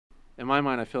in my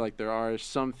mind, I feel like there are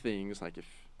some things, like if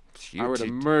I were to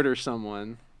You, murder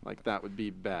someone, like that would be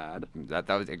bad. that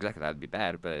was exactly, that'd be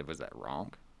bad, but was that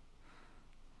wrong?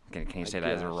 Can you I say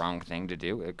that is a guess. wrong thing to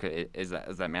do? Is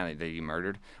that man that you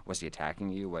murdered? Was he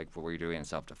attacking you? Like, what were you doing in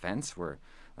self-defense?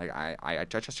 Like, I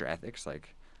trust your ethics.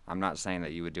 Like, I'm not saying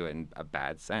that you would do it in a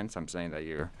bad sense. I'm saying that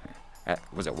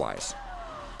was it wise?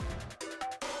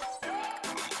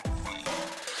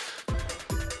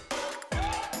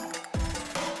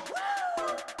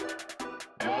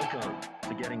 Welcome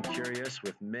to Getting Curious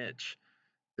with Mitch.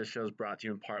 This show is brought to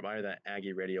you in part by the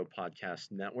Aggie Radio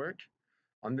Podcast Network.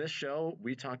 On this show,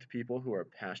 we talk to people who are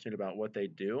passionate about what they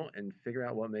do and figure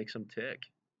out what makes them tick.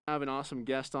 I have an awesome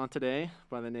guest on today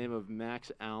by the name of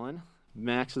Max Allen.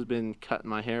 Max has been cutting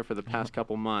my hair for the past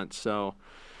couple months, so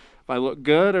if I look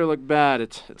good or look bad,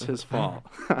 it's his fault.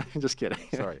 I'm just kidding.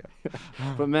 Sorry.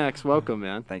 But Max, welcome,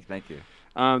 man. Thank you.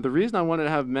 The reason I wanted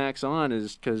to have Max on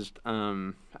is because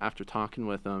after talking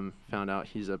with him, found out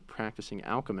he's a practicing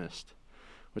alchemist,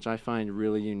 which I find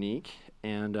really unique.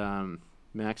 And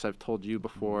Max, I've told you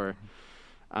before,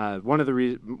 one of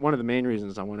the main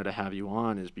reasons I wanted to have you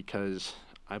on is because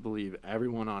I believe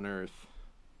everyone on earth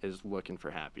is looking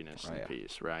for happiness and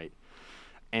peace, right?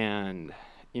 And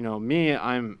me,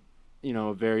 I'm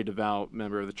a very devout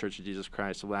member of the Church of Jesus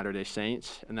Christ of Latter-day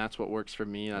Saints, and that's what works for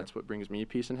me. That's what brings me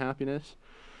peace and happiness.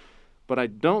 But I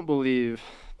don't believe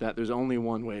that there's only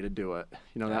one way to do it.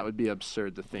 That would be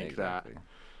absurd to think that.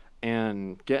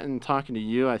 And talking to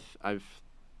you, I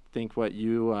think what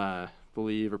you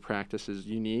believe or practice is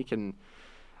unique, and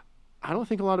I don't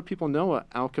think a lot of people know what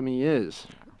alchemy is.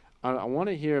 I want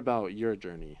to hear about your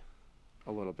journey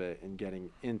a little bit in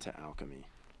getting into alchemy.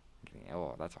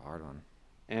 Oh, that's a hard one.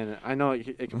 And I know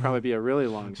it can probably be a really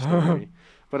long story,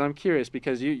 but I'm curious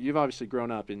because you've obviously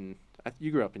grown up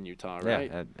you grew up in Utah, right?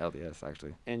 Yeah, at LDS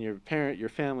actually. And your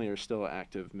family are still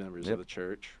active members of the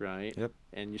church, right? Yep.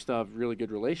 And you still have really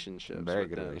good relationships. Very with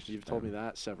good them. relationships. You've told me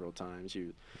that several times.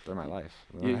 They're my life.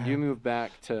 You moved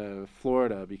back to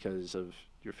Florida because of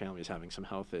your family's having some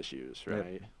health issues,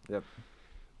 right? Yep.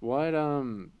 What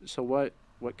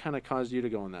kind of caused you to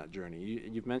go on that journey?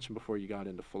 You've mentioned before you got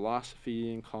into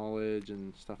philosophy in college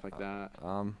and stuff like that.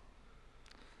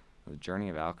 The journey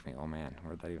of alchemy. Oh man,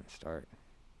 where did that even start?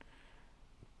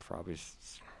 Probably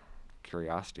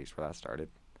curiosity is where that started.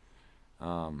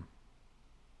 Going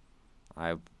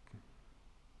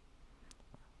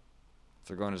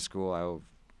to school, I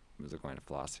was going to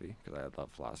philosophy because I love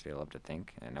philosophy. I love to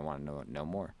think, and I want to know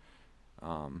more.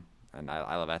 And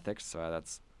I love ethics, so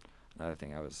that's another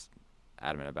thing I was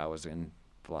adamant about was in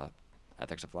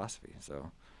ethics of philosophy,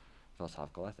 so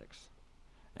philosophical ethics.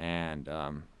 And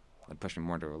it pushed me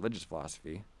more into religious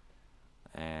philosophy,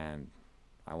 and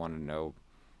I wanted to know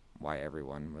why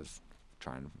everyone was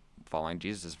following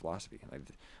Jesus' philosophy. Like,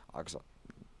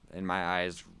 in my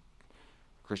eyes,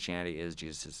 Christianity is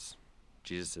Jesus's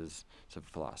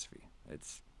philosophy.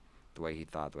 It's the way he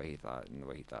thought, and the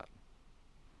way he thought.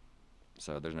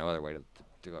 So there's no other way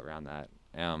to go around that.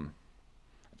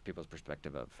 It's people's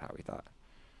perspective of how he thought.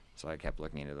 So I kept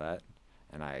looking into that,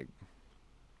 and I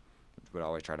would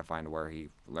always try to find where he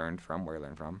learned from.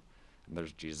 And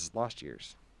there's Jesus' lost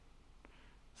years.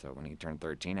 So when he turned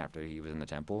 13, after he was in the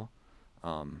temple,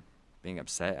 being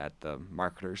upset at the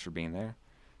marketers for being there,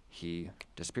 he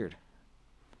disappeared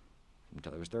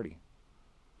until he was 30.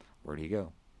 Where did he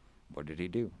go? What did he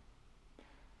do?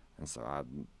 And so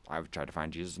I've tried to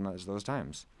find Jesus in those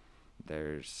times.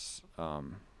 There's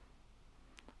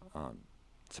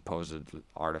supposed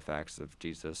artifacts of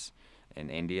Jesus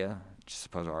in India,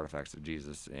 supposed artifacts of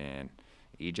Jesus in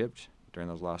Egypt during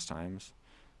those lost times,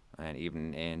 and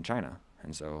even in China.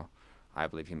 And so I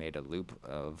believe he made a loop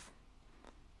of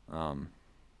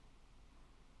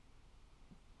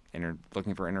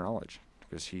looking for inner knowledge,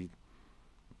 because he's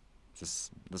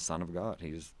the Son of God.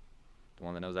 He's the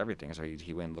one that knows everything. So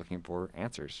he went looking for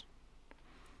answers.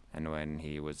 And when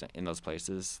he was in those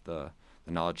places, the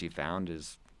knowledge he found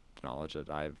is the knowledge that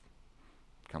I've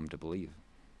come to believe.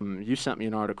 You sent me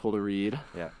an article to read.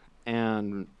 Yeah.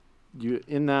 And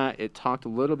in that, it talked a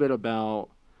little bit about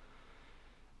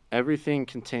everything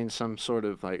contains some sort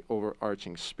of like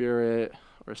overarching spirit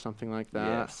or something like that.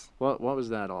 Yes. What was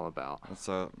that all about?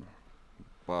 So,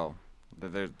 well,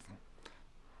 there's,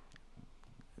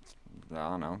 I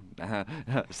don't know.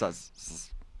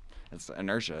 It's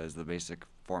inertia is the basic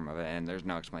form of it, and there's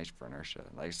no explanation for inertia.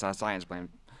 Like, science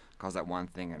calls that one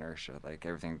thing inertia. Like,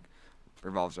 everything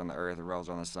revolves around the earth, revolves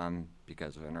around the sun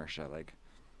because of inertia. Like,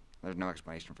 there's no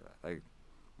explanation for that. Like,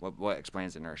 what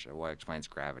explains inertia? What explains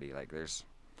gravity? Like, there's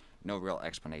no real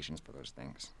explanations for those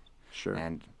things. Sure.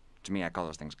 And to me, I call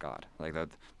those things God. Like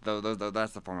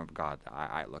that's the form of God that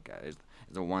I look at is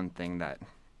the one thing that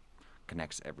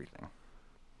connects everything.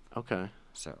 Okay.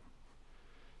 So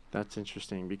That's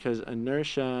interesting because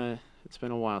inertia, it's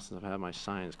been a while since I've had my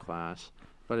science class,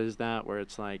 but is that where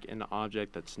it's like an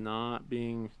object that's not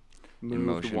being moved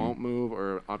motion. won't move,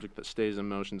 or an object that stays in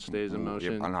motion stays in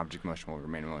motion? Yep, an object motion will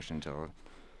remain in motion until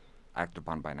acted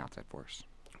upon by an outside force.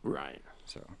 Right.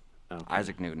 So Okay.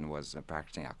 Isaac Newton was a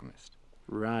practicing alchemist.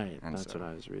 Right. And That's so- what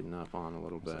I was reading up on a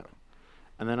little bit. So,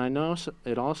 And then I know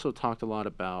it also talked a lot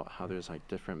about how there's like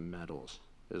different metals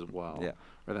as well. Yeah.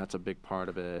 Or that's a big part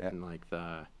of it, Yeah. and like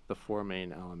the four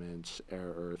main elements: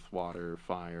 air, earth, water,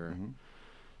 fire. mhm.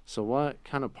 So what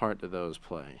kind of part do those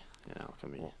play in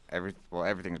alchemy?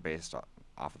 Everything's based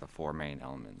off of the four main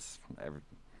elements: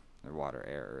 the water,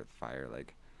 air, earth, fire.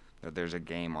 Like there's a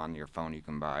game on your phone you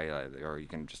can buy, or you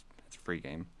can just it's a free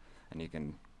game, and you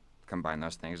can combine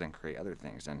those things and create other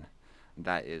things, and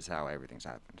that is how everything's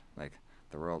happened. Like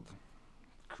the world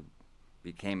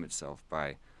became itself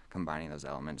by combining those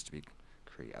elements to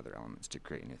create other elements, to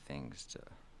create new things. To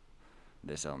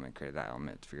this element create that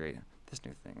element to create this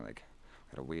new thing. Like we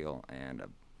had a wheel and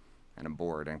a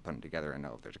board and put them together and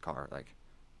there's a car. Like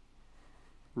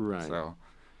Right. so,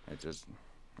 it just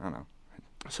I don't know.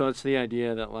 So it's the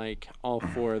idea that like all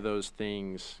four of those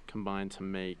things combine to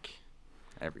make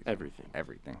Everything.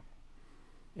 everything.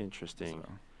 Interesting. So,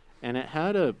 And it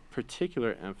had a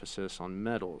particular emphasis on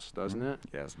metals, doesn't it?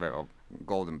 yes, very well,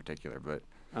 gold in particular, but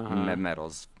Uh-huh.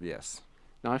 metals, yes.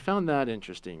 Now I found that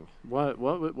interesting.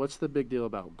 What's the big deal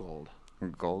about gold?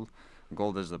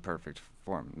 Gold is the perfect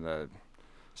form.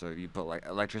 So if you put like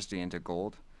electricity into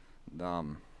gold,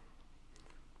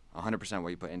 100% what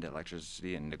you put into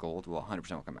electricity into gold,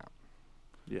 100% will come out.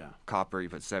 Yeah. Copper, you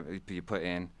put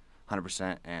in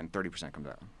 100% and 30% comes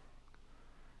out.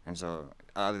 And so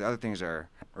the other things are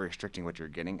restricting what you're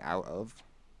getting out of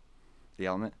the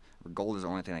element. Gold is the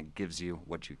only thing that gives you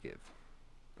what you give.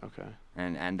 Okay.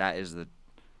 And that is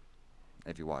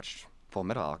if you watch Full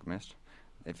Metal Alchemist,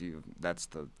 that's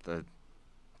the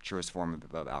truest form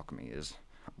of alchemy is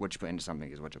what you put into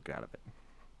something is what you'll get out of it.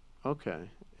 Okay.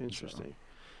 Interesting.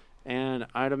 And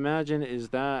I'd imagine is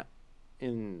that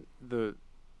in the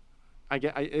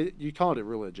you called it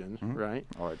religion, Mhm. right?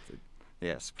 Or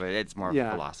yes, but it's more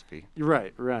Yeah. philosophy.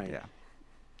 Right. Yeah.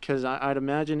 Because I'd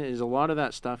imagine is a lot of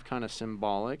that stuff kind of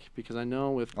symbolic, because I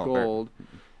know with Oh, gold,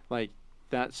 like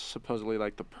that's supposedly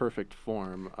like the perfect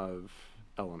form of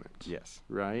elements. Yes.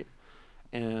 Right.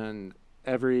 And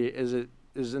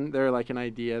isn't there like an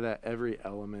idea that every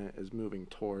element is moving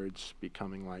towards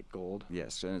becoming like gold?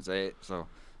 Yes, and so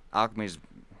alchemy is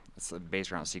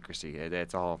based around secrecy.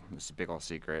 It's a big old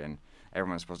secret, and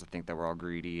everyone's supposed to think that we're all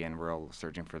greedy and we're all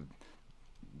searching for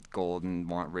gold and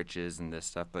want riches and this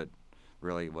stuff. But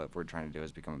really, what we're trying to do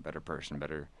is become a better person,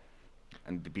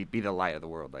 and be the light of the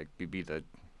world. Like be the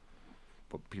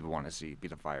what people want to see. Be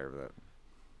the fire that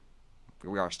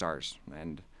we are stars,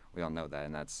 and we all know that,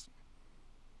 and that's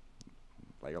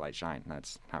let your light shine.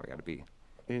 That's how we got to be.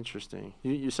 Interesting.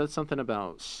 You said something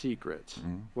about secrets.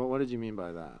 Mhm. What did you mean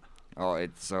by that? Oh,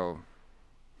 it's so.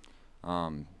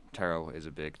 Tarot is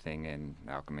a big thing in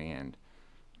alchemy and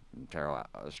tarot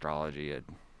astrology and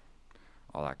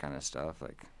all that kind of stuff,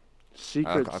 like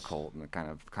Secrets. occult and kind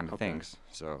of Okay. things.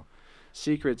 So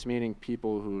Secrets meaning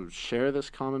people who share this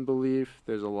common belief.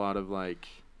 There's a lot of like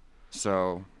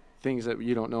things that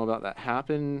you don't know about that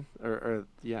happen, or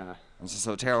yeah. and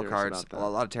so tarot curious cards. about A that.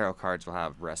 lot of tarot cards will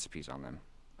have recipes on them,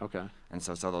 Okay. and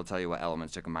so they'll tell you what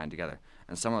elements to combine together.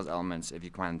 And some of those elements, if you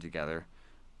combine them together,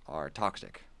 are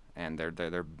toxic, and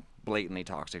they're blatantly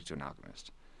toxic to an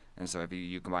alchemist. And so if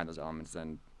you combine those elements,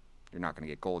 then you're not going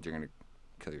to get gold. You're going to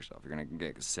kill yourself. You're going to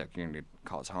get sick. You're going to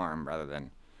cause harm rather than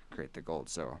create the gold.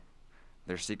 So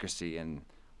there's secrecy in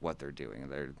what they're doing.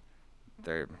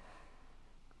 They're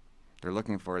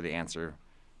looking for the answer,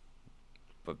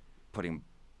 but putting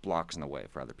blocks in the way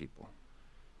for other people.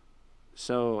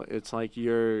 So it's like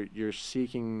you're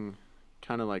seeking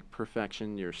kind of like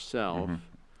perfection yourself, Mhm.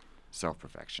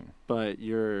 Self-perfection. but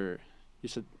you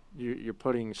said you're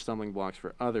putting stumbling blocks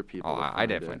for other people. Oh, to I find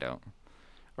definitely it. don't.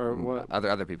 Or what?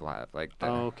 Other people have like.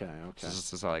 Oh, okay.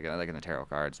 So like in the tarot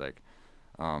cards, like,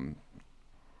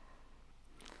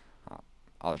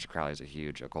 Aleister Crowley is a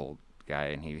huge occult guy,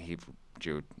 and he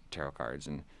drew tarot cards,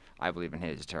 and I believe in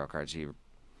his tarot cards. He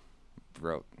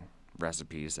wrote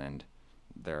recipes, and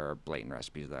there are blatant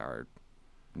recipes that are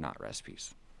not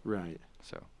recipes. Right.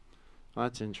 So. Well,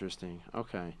 that's interesting.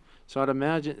 Okay. So I'd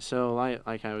imagine. So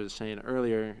like I was saying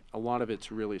earlier, a lot of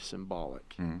it's really symbolic.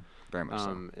 Mm-hmm. Very much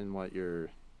so. In what you're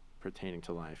pertaining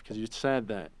to life, because you said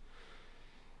that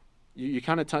you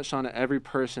kind of touched on it. Every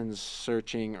person's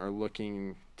searching or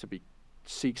looking to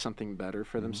seek something better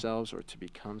for themselves or to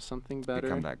become something better.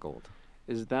 Become that gold.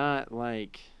 Is that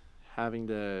like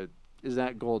is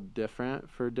that goal different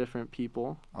for different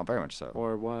people? Oh, very much so.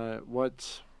 Or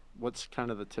what's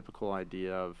kind of the typical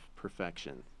idea of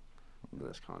perfection in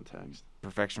this context?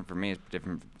 Perfection for me is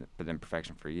different than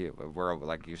perfection for you. We're,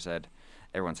 like you said,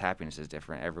 everyone's happiness is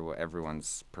different.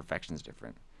 Everyone's perfection is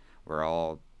different. We're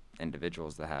all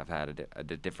individuals that have had a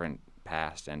different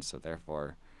past, and so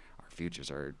therefore our futures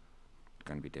are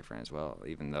going to be different as well,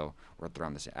 even though we're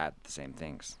thrown at the same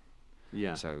things.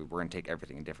 Yeah. So we're going to take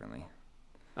everything differently.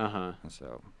 Uh-huh. And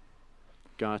so.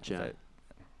 Gotcha.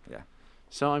 Yeah.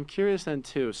 So I'm curious then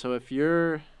too. So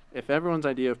if everyone's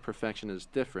idea of perfection is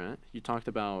different, you talked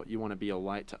about you want to be a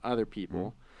light to other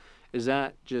people. Is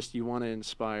that just you want to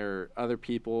inspire other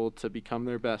people to become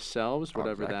their best selves,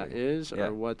 whatever that is, Yeah.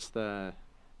 or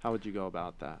how would you go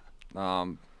about that?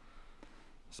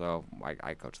 So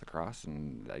I coach lacrosse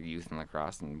and youth in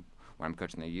lacrosse, and when I'm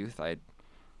coaching the youth, I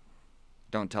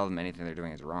don't tell them anything they're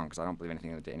doing is wrong, because I don't believe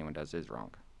anything that anyone does is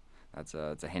wrong. It's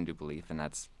a Hindu belief, and I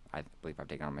believe I've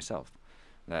taken on myself,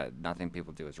 that nothing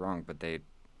people do is wrong, but they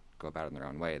go about it in their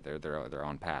own way, their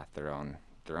own path, their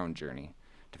own journey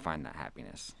to find that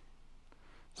happiness.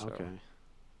 So. Okay.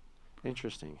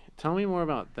 Interesting. Tell me more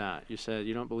about that. You said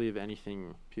you don't believe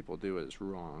anything people do is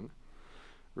wrong,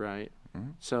 right?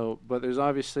 Mm-hmm. So, but there's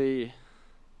obviously,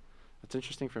 it's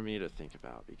interesting for me to think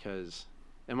about, because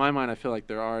in my mind I feel like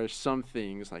there are some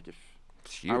things, like if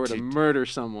I were to murder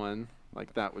someone,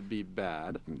 like that would be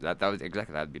bad. That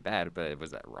would be bad, but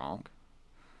was that wrong?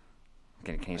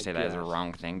 Can you say that is a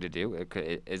wrong thing to do?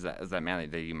 Is that man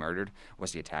that you murdered,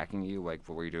 was he attacking you? Like,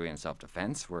 what were you doing in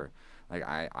self-defense? Like,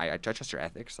 I trust your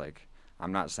ethics. Like,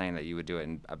 I'm not saying that you would do it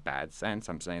in a bad sense.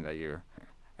 I'm saying that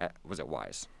was it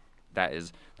wise?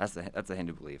 That's the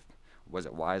Hindu belief. Was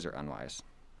it wise or unwise?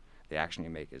 The action you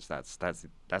make that's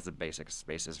the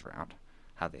basis around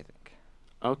how they think.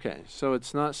 Okay, so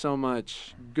it's not so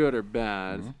much good or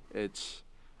bad. It's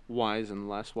wise and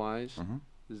less wise.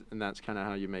 And that's kind of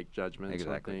how you make judgments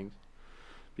on things.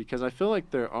 Because I feel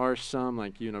like there are some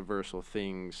like universal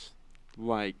things,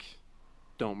 like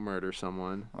don't murder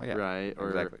someone, right?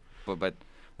 Exactly. But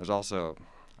there's also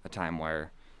a time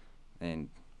where in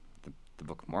the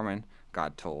Book of Mormon,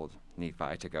 God told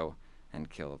Nephi to go and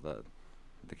kill the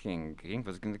king.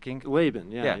 Was it the king?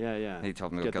 Laban, yeah. He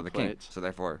told him to go kill the king. So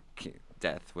therefore,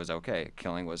 death was okay.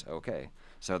 Killing was okay.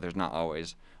 So there's not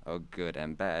always good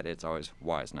and bad. It's always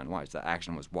wise and unwise. The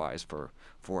action was wise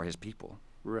for his people.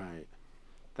 Right.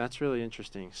 That's really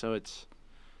interesting. So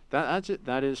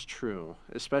that is true,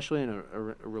 especially in a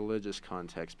religious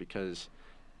context, because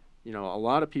a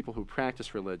lot of people who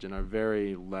practice religion are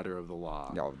very letter of the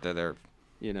law. No, they're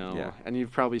and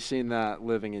you've probably seen that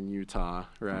living in Utah,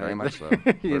 right? Very much so.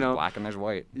 There's black and there's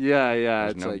white. Yeah.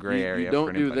 There's It's no like gray area. You don't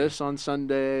for do anybody. this on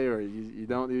Sunday, or you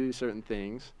don't do certain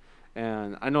things.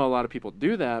 And I know a lot of people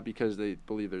do that because they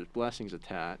believe there's blessings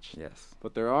attached. Yes.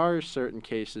 But there are certain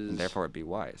cases. And therefore, it'd be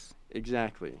wise.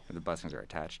 Exactly. If the blessings are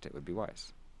attached, it would be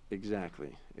wise.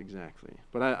 Exactly.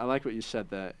 But I like what you said,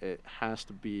 that it has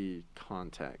to be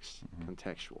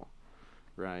contextual,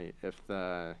 right?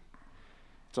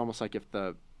 It's almost like if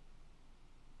the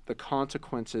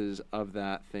consequences of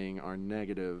that thing are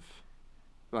negative,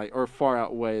 like, or far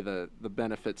outweigh the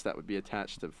benefits that would be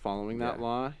attached to following that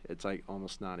law, it's like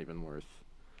almost not even worth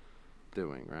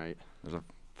doing, right? There's a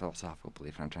philosophical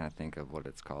belief, and I'm trying to think of what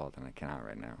it's called, and I cannot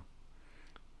right now.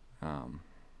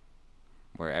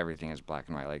 Where everything is black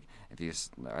and white. Like,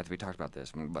 we talked about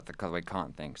this, but the way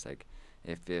Kant thinks, like,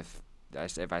 if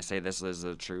I say this is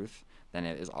the truth, then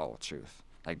it is all truth.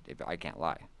 Like, if I can't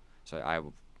lie. So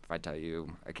if I tell you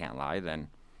I can't lie, then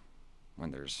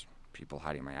when there's people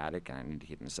hiding in my attic and I need to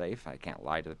keep them safe, I can't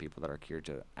lie to the people that are here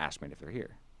to ask me if they're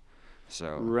here.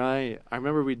 So right. I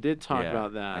remember we did talk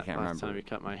about that I can't last remember. time you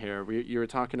cut my hair. You were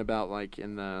talking about, like,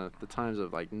 in the times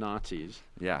of, like, Nazis.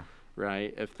 Yeah.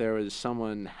 Right? If there was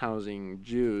someone housing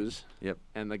Jews,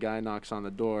 and the guy knocks on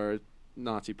the door,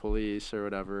 Nazi police or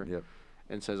whatever,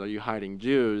 and says, "Are you hiding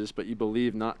Jews?" but you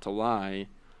believe not to lie,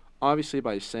 obviously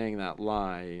by saying that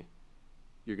lie,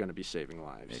 you're going to be saving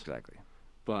lives. Exactly.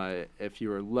 But if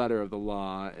you are letter of the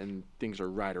law and things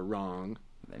are right or wrong,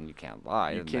 then you can't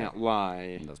lie.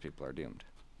 And those people are doomed.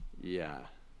 Yeah.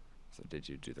 So did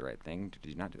you do the right thing? Did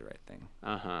you not do the right thing?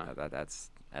 That's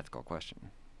an ethical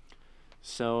question.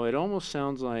 So it almost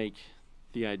sounds like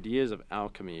the ideas of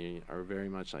alchemy are very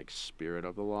much like spirit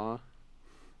of the law,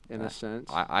 in a sense.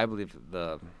 I believe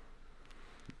the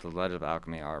letters of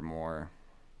alchemy are more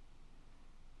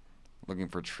looking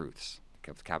for truths,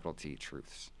 capital T,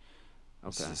 truths.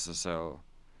 Okay.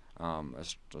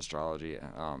 Astrology,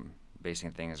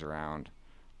 basing things around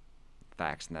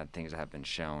facts and that things that have been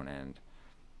shown, and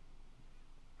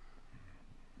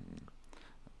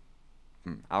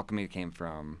alchemy came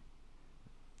from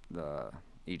the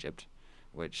Egypt,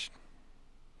 which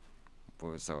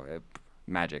was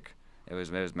magic. It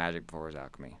was magic before it was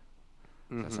alchemy.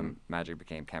 Mm-hmm. So some magic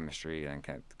became chemistry, and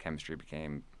chemistry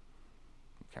became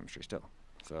chemistry still.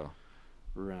 So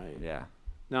Right. yeah.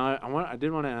 Now, I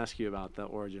did want to ask you about the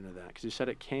origin of that, because you said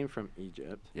it came from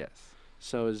Egypt. Yes.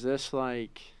 So is this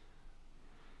like,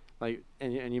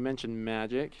 and you mentioned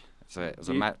magic. So it was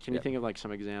Can you think of like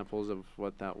some examples of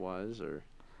what that was, or?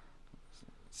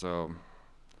 So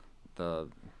the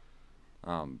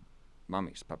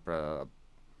mummies,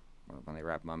 when they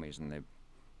wrap mummies and they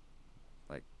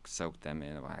like soak them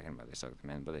in, well, I can't remember they soaked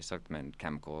them in, but they soaked them in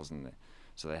chemicals, and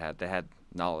so they had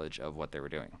knowledge of what they were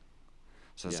doing.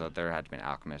 So there had to be an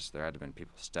alchemist. There had to have been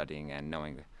people studying and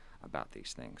knowing about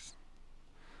these things.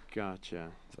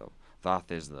 Gotcha. So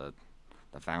Thoth is the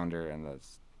founder and the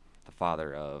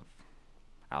father of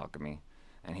alchemy,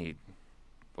 and he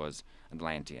was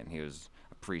Atlantean. He was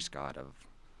a priest god of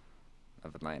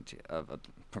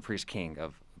a priest king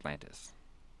of Atlantis.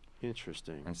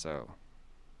 Interesting. And so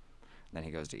then he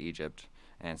goes to Egypt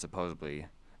and supposedly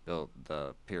built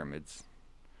the pyramids,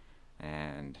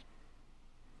 and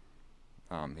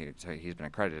he's been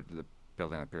accredited to the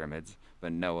building of the pyramids,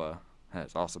 but Noah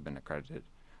has also been accredited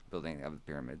building of the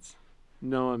pyramids.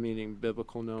 Noah meaning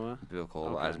biblical Noah?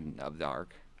 Biblical Okay. as of the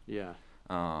ark. Yeah.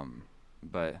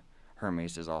 But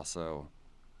Hermes is also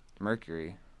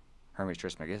Mercury, Hermes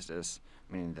Trismegistus,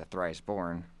 meaning the thrice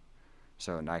born.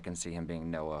 So I can see him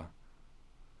being Noah,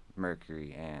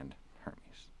 Mercury, and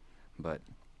Hermes. But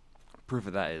proof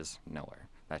of that is nowhere.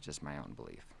 That's just my own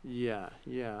belief. Yeah,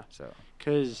 yeah. So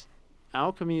Because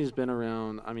alchemy has been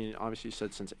around, I mean, obviously you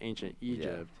said since ancient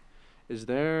Egypt. Yeah. Is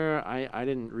there, I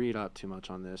didn't read up too much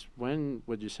on this. When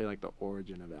would you say like the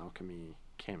origin of alchemy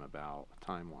came about,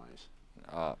 time-wise?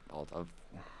 All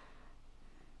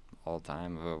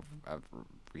time.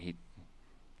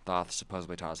 Thoth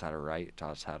supposedly taught us how to write,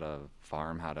 taught us how to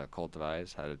farm, how to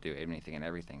cultivate, how to do anything and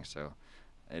everything. So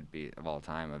it'd be of all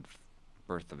time, of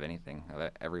birth of anything,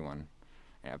 of everyone,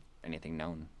 anything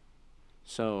known.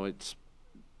 So it's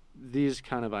these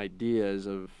kind of ideas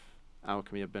of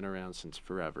alchemy have been around since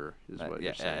forever, is what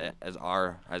you're saying. As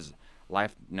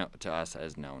life to us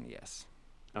as known, yes.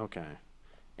 Okay.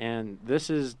 And this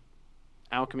is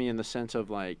alchemy in the sense of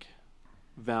like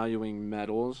valuing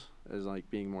metals as like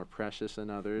being more precious than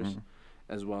others,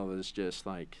 as well as just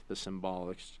like the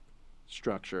symbolic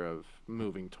structure of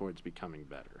moving towards becoming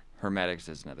better. Hermetics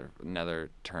is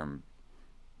another term.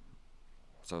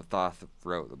 So Thoth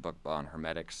wrote the book on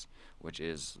Hermetics, which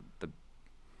is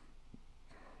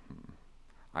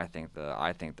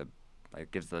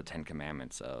it gives the 10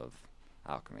 Commandments of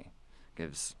alchemy.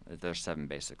 There's 7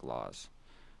 basic laws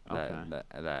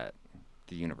that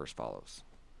the universe follows.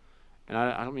 And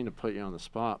I don't mean to put you on the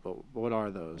spot, but what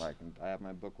are those? I have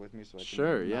my book with me, so I can.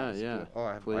 Sure, yeah. Oh,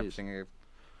 I please. I've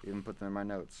even put them in my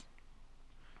notes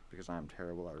because I'm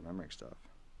terrible at remembering stuff.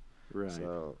 Right.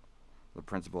 So, the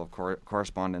principle of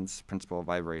correspondence, principle of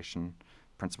vibration,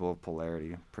 principle of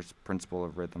polarity, principle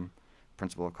of rhythm,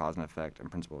 principle of cause and effect,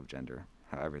 and principle of gender.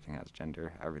 How everything has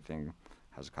gender, everything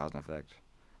has a cause and effect,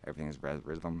 everything is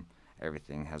rhythm,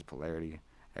 everything has polarity,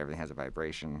 everything has a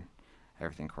vibration,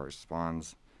 everything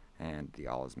corresponds, and the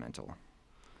all is mental.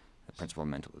 The principle of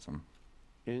mentalism.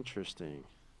 Interesting.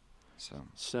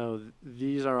 So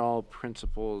these are all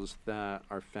principles that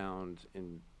are found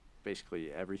in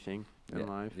basically everything in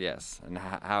life? Yes, and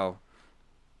how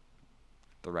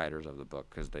the writers of the book,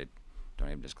 because they don't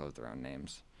even disclose their own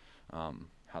names,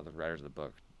 how the writers of the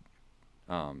book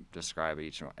describe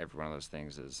each and every one of those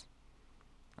things is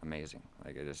amazing.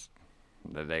 Like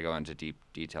they go into deep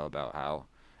detail about how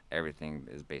everything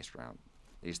is based around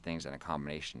these things and a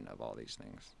combination of all these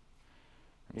things.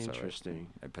 And interesting.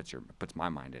 So it puts my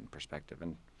mind in perspective,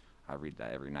 and I read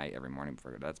that every night, every morning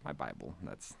before. That's my Bible.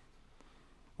 That's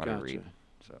what I read.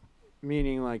 So.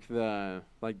 Meaning like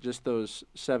just those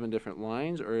 7 different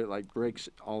lines, or it like breaks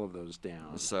all of those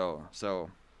down?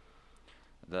 So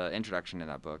the introduction in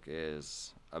that book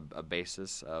is a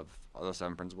basis of all those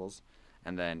 7 principles,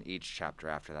 and then each chapter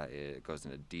after that it goes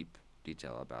into deep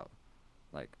detail about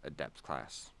like a depth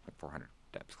class, like 400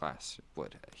 depth class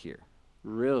would here.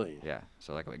 Really? Yeah.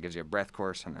 So like it gives you a breadth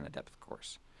course and then a depth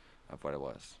course of what it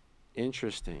was.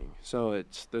 Interesting. So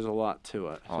there's a lot to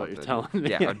it. That's what you're telling me.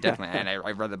 Yeah, definitely. And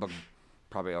I've read the book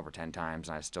probably over 10 times,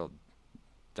 and I still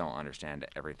don't understand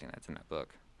everything that's in that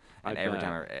book. And every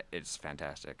time it's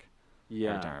fantastic.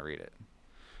 Yeah. Every time I read it.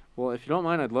 Well, if you don't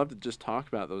mind, I'd love to just talk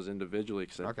about those individually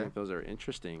because I Okay. think those are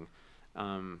interesting.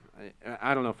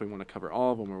 I don't know if we want to cover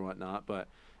all of them or whatnot, but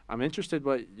I'm interested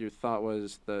what your thought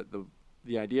was the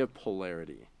idea of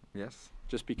polarity. Yes.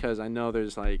 Just because I know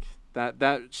there's like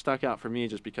that stuck out for me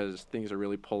just because things are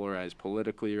really polarized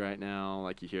politically right now.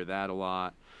 Like you hear that a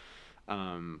lot.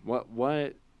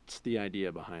 What's the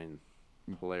idea behind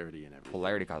polarity and everything?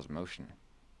 Polarity causes motion.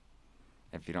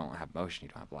 If you don't have motion,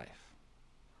 you don't have life.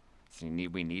 So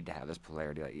we need to have this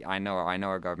polarity. Like, I know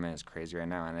our government is crazy right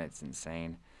now, and it's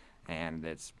insane, and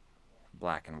it's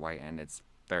black and white, and it's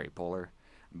very polar.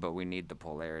 But we need the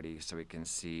polarity so we can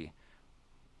see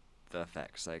the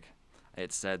effects. Like,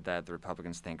 it's said that the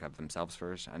Republicans think of themselves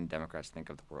first, and Democrats think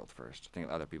of the world first, think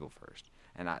of other people first.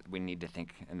 And we need to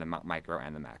think in the micro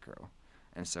and the macro.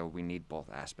 And so we need both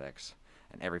aspects.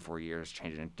 And every 4 years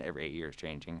changing, every 8 years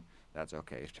changing, that's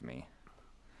okay to me.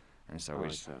 And so I we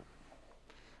like just, that.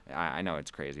 I know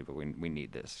it's crazy, but we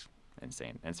need this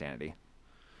insanity.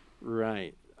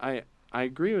 Right. I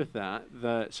agree with that.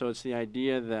 So it's the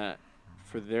idea that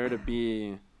for there to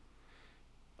be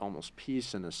almost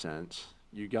peace in a sense,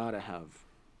 you got to have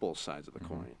both sides of the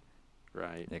coin,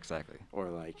 right? Exactly. Or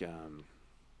like There's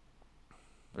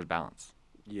balance.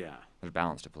 yeah. There's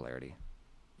balance to polarity.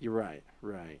 You're right,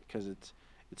 because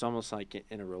it's almost like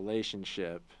in a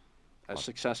relationship, as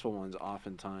successful ones,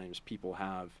 oftentimes people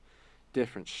have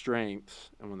different strengths,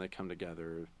 and when they come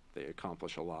together, they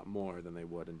accomplish a lot more than they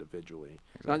would individually.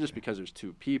 Exactly. Not just because there's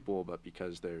two people, but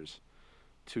because there's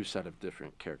two set of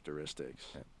different characteristics,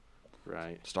 Yep.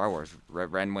 right? Star Wars,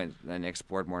 Ren went and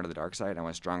explored more into the dark side and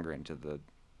went stronger into the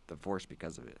Force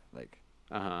because of it. Like,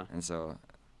 and so,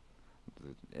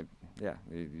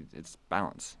 it's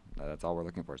balance. That's all we're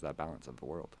looking for is that balance of the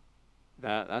world.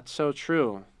 That's so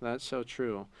true. That's so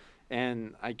true,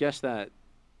 and I guess that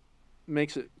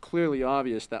makes it clearly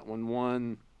obvious that when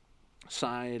one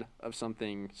side of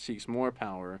something seeks more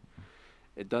power,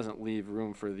 it doesn't leave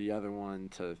room for the other one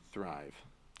to thrive,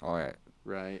 All right.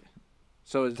 right?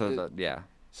 So Yeah.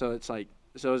 so it's like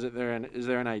is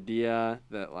there an idea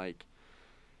that like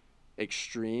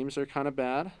extremes are kind of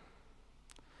bad,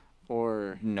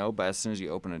 or No, but as soon as you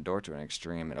open a door to an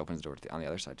extreme, it opens the door on the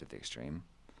other side to the extreme.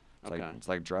 okay, It's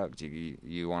like drugs.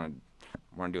 You want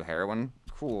to do heroin?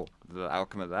 Cool. The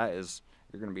outcome of that is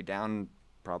you're gonna be down,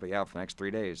 probably out for the next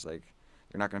 3 days. Like,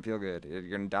 you're not gonna feel good. You're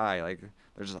gonna die. Like,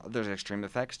 there's extreme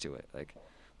effects to it. Like,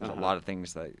 there's a lot of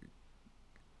things that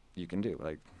you can do.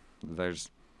 Like, there's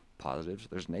positives,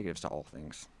 there's negatives to all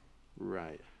things.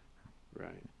 right?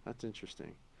 That's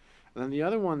interesting. And then the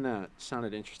other one that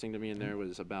sounded interesting to me in there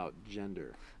was about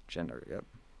gender. Gender. Yep.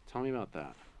 Tell me about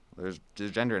that. There's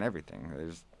gender in everything.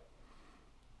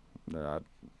 I don't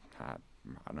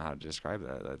know how to describe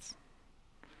that. That's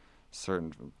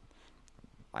certain.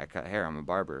 I cut hair. I'm a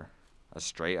barber.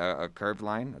 A curved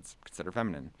line, that's considered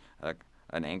feminine.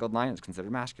 An angled line is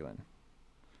considered masculine.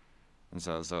 And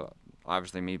so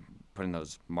obviously me putting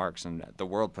those marks and the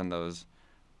world putting those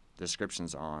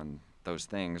descriptions on those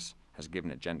things has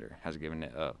given it gender, has given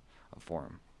it a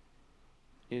form.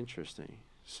 Interesting.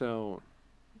 So,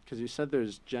 because you said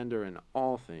there's gender in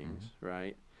all things,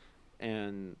 right?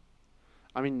 And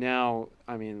I mean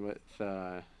with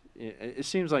it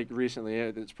seems like recently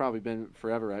it's probably been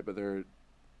forever, right? But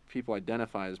people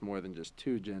identify as more than just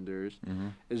two genders.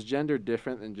 Is gender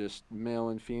different than just male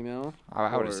and female?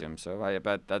 I would assume so.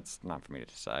 But that's not for me to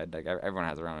decide. Like, everyone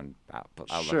has their own outlook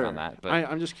Sure. on that. But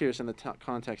I'm just curious in the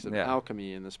context of Yeah.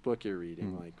 alchemy in this book you're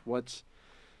reading. Like,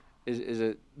 is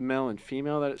it male and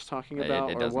female that it's talking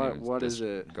about, it or doesn't what is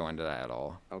it? go into that at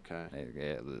all. Okay.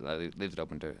 It leaves it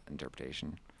open to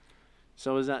interpretation.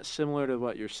 So is that similar to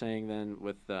what you're saying then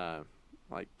with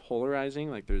like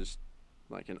polarizing? Like there's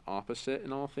like an opposite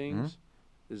in all things.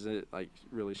 Is it like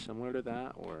really similar to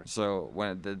that, or? So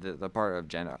when the part of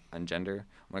gender,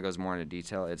 when it goes more into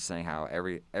detail, it's saying how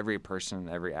every person,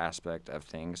 every aspect of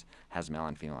things has male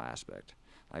and female aspect.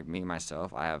 Like me,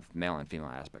 myself, I have male and female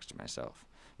aspects to myself.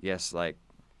 Yes, like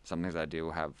some things I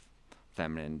do have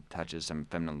feminine touches, some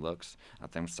feminine looks. I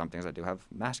think some things I do have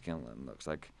masculine looks.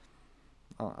 Like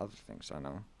other things I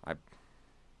know. I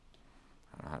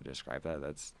don't know how to describe that.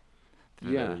 That's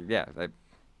yeah.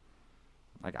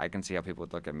 Like I can see how people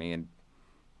would look at me, and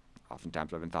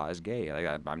oftentimes I've been thought as gay.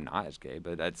 Like I'm not as gay,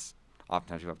 but that's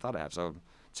oftentimes people have thought I have. So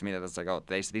to me, that's like, oh,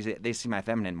 they see my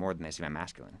feminine more than they see my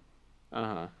masculine.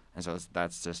 And so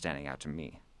that's just standing out to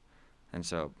me. And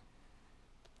so,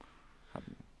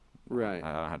 Right.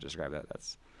 I don't know how to describe that.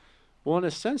 Well, in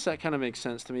a sense, that kind of makes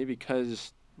sense to me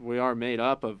because we are made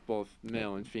up of both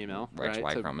male and female, right?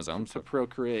 Y chromosomes to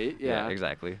procreate. Yeah,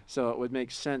 exactly. So it would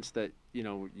make sense that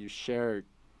you share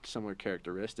similar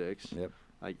characteristics. Yep.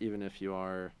 Like even if you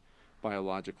are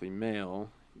biologically male,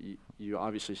 you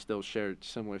obviously still share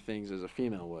similar things as a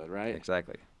female would, right?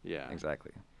 Exactly. Yeah.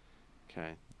 Exactly.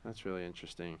 Okay, that's really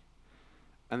interesting.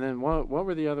 And then what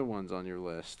were the other ones on your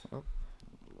list? Oh,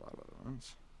 a lot of other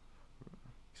ones.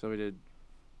 So we did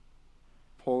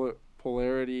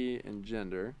polarity and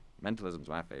gender. Mentalism's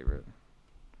my favorite.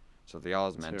 So the all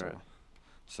is Let's hear mental. it.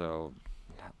 So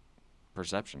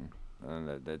perception.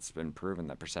 And it's been proven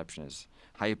that perception is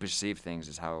how you perceive things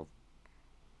is how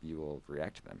you will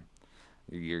react to them.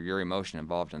 Your emotion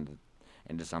involved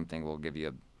into something will give you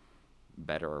a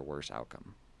better or worse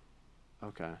outcome.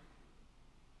 Okay.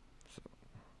 So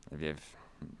if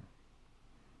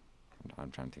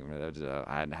I'm trying to think of it.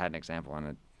 I had an example and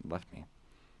it left me.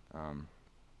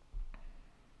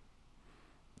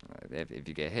 If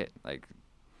you get hit, like,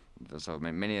 so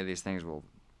many of these things will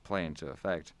play into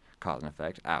effect, cause and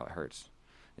effect. Ow, it hurts.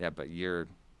 Yeah, but your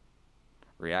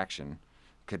reaction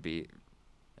could be,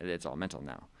 it's all mental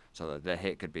now. So the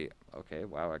hit could be, okay,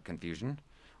 wow, confusion,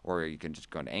 or you can just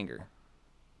go into anger.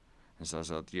 And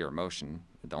so your emotion,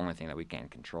 the only thing that we can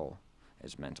control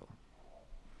is mental.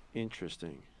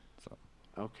 Interesting. So.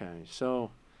 Okay,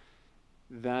 so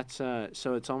that's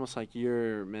so it's almost like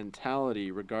your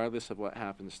mentality, regardless of what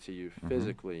happens to you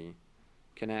physically,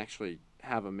 can actually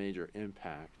have a major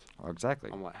impact. Oh, exactly.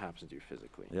 On what happens to you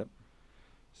physically. Yep.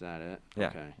 Is that it? Yeah.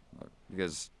 Okay.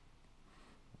 Because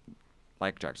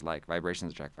like attracts like,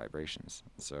 vibrations attract vibrations.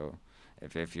 So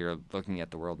if you're looking at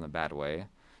the world in a bad way,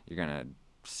 you're gonna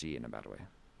see it in a bad way.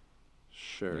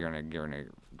 Sure. You're gonna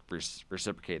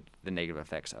reciprocate the negative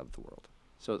effects of the world.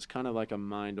 So it's kind of like a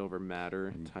mind over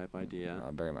matter type idea.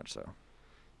 Very much so.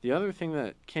 The other thing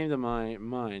that came to my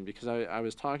mind, because I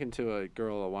was talking to a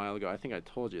girl a while ago, I think I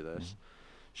told you this.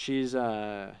 She's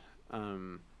a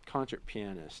concert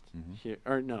pianist, here,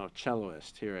 or no,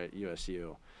 celloist here at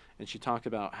USU. And she talked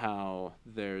about how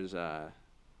there's I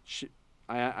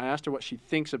asked her what she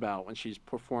thinks about when she's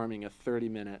performing a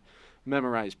 30-minute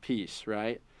memorized piece,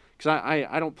 right? Because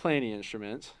I don't play any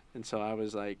instruments. And so I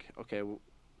was like, okay,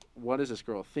 what does this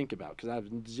girl think about? Because I have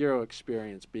zero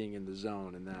experience being in the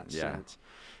zone in that sense.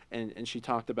 And she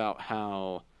talked about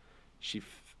how she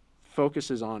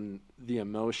focuses on the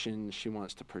emotion she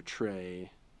wants to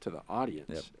portray to the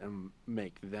audience and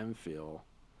make them feel.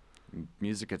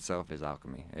 Music itself is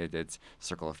alchemy. It's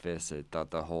circle of fists.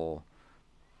 The whole.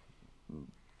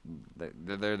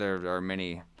 There are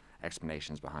many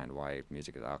explanations behind why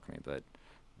music is alchemy, but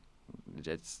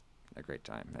it's a great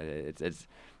time.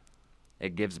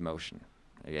 It gives motion.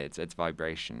 It's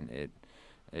vibration.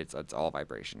 It's all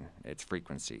vibration. It's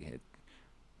frequency. It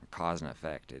cause and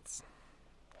effect.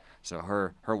 So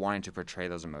her wanting to portray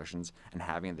those emotions and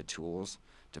having the tools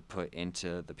to put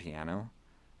into the piano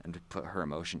and to put her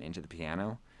emotion into the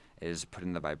piano is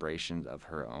putting the vibrations of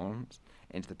her own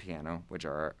into the piano, which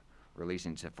are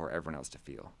releasing for everyone else to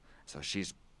feel. So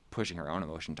she's pushing her own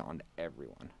emotion onto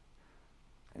everyone.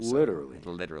 And Literally.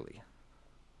 Literally.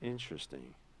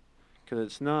 Interesting. Because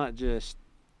it's not just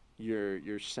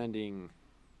you're sending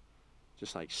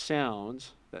just like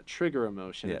sounds that trigger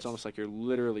emotion. Yes. It's almost like you're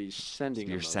literally sending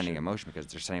You're emotion. sending emotion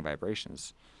because they're sending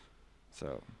vibrations.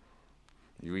 So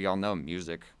we all know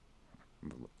music,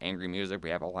 angry music.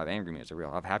 We all have angry music. We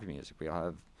all have happy music. We all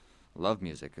have love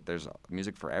music. There's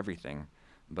music for everything.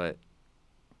 But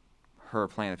her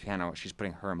playing the piano, she's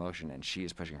putting her emotion and she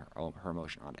is pushing her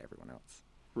emotion onto everyone else.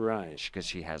 Right. Because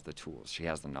she has the tools. She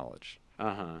has the knowledge.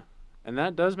 Uh-huh. And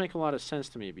that does make a lot of sense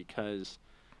to me because,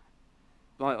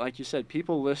 like you said,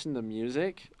 people listen to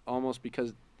music almost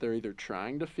because they're either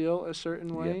trying to feel a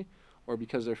certain way or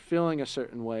because they're feeling a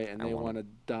certain way and they want to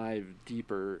dive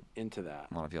deeper into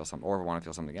that. Want to feel something, or want to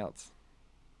feel something else.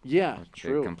 Yeah,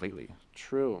 true. Completely.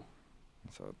 True.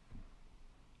 So.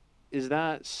 Is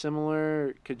that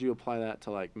similar? Could you apply that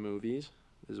to like movies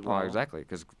as well? Oh, exactly.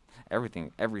 Because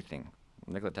everything.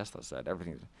 Nikola Tesla said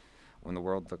everything.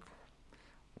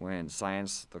 When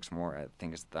science looks more at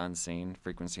things the unseen,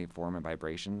 frequency, form, and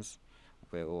vibrations,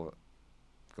 it will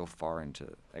go far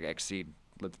into exceed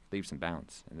leaps and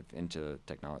bounds into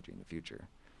technology in the future.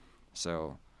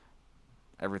 So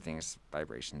everything is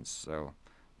vibrations. So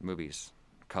movies,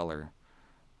 color,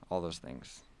 all those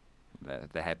things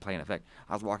that play an effect.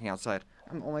 I was walking outside.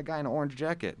 I'm the only guy in an orange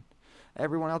jacket.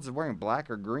 Everyone else is wearing black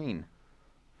or green.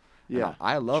 Yeah,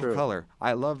 I love true. color.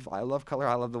 I love color.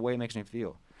 I love the way it makes me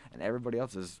feel. And everybody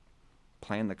else is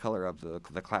playing the color of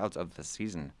the clouds of the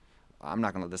season. I'm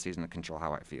not going to let the season control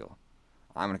how I feel.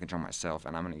 I'm going to control myself,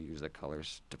 and I'm going to use the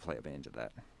colors to play up into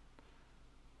that.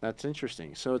 That's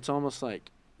interesting. So it's almost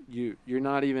like you're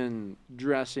not even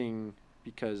dressing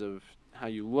because of how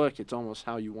you look, it's almost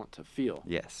how you want to feel,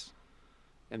 Yes.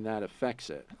 and that affects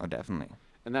it. Oh, definitely.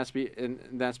 And that's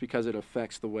because it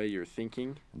affects the way you're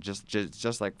thinking.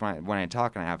 Just like when I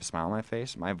talk and I have a smile on my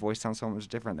face, my voice sounds so much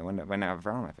different than when I have a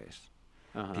frown on my face.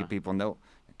 People know.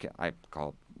 I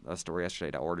called a store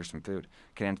yesterday to order some food.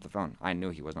 Kid answered the phone. I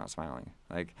knew he was not smiling.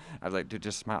 Like, I was like, dude,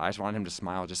 just smile. I just wanted him to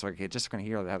smile, just so I could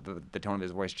hear the tone of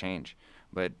his voice change.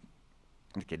 But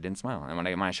the kid didn't smile. And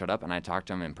when I showed up and I talked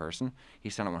to him in person, he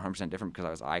sounded 100% different because I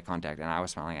was eye contact and I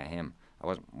was smiling at him. I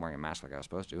wasn't wearing a mask like I was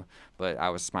supposed to, but I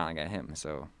was smiling at him.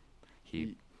 So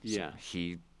he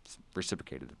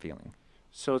reciprocated the feeling.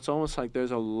 So it's almost like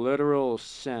there's a literal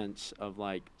sense of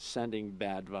like sending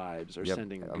bad vibes or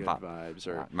sending good vibes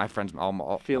or my friends,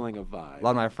 feeling a vibe. A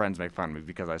lot of my friends make fun of me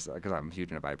because I'm huge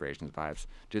into vibrations, vibes.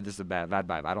 Dude, this is a bad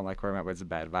vibe. I don't like where I'm at, but it's a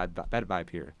bad vibe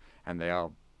here. And they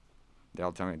all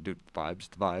tell me, dude, vibes.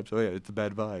 Oh yeah, it's a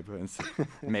bad vibe. And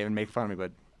may even make fun of me,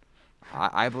 but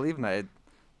I believe in that.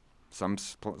 Some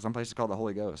places call it the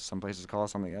Holy Ghost. Some places call it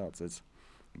something else. It's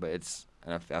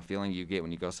a feeling you get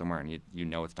when you go somewhere and you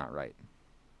know it's not right.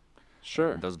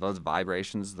 Sure. Those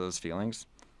vibrations, those feelings,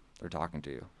 they're talking to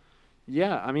you.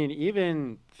 Yeah, I mean,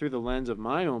 even through the lens of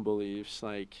my own beliefs,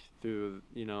 like through,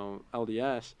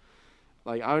 LDS,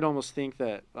 like I would almost think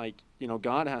that, like,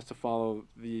 God has to follow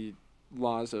the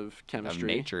laws of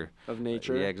chemistry. Of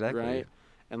nature. Yeah, exactly. Right?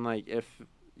 And, like, if,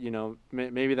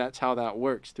 maybe that's how that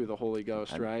works through the Holy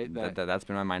Ghost, right? That's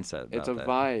been my mindset. It's a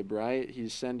vibe, right?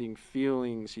 He's sending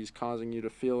feelings. He's causing you to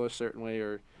feel a certain way,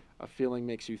 or a feeling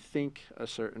makes you think a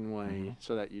certain way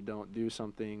so that you don't do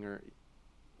something or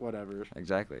whatever.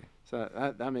 Exactly. So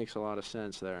that makes a lot of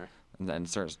sense there. And then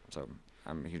so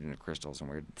I'm huge into crystals and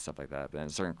weird stuff like that. But then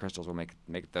certain crystals will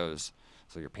make those,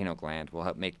 so your pineal gland will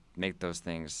help make those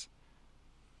things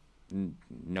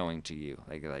knowing to you,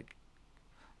 like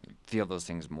feel those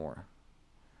things more.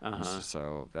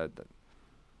 So that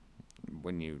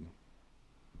when you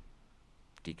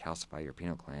decalcify your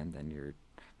pineal gland, then you're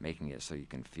making it so you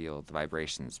can feel the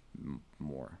vibrations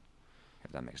more,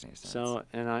 if that makes any sense. So,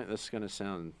 and this is going to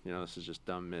sound, this is just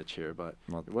dumb Mitch here, but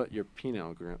what your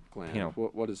pineal gland,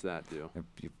 what does that do?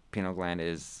 Your pineal gland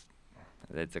it's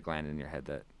a gland in your head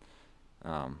that,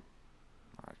 I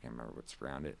can't remember what's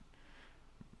around it.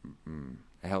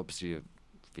 It helps you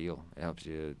feel. It helps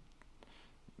your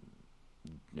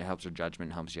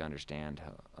judgment, helps you understand.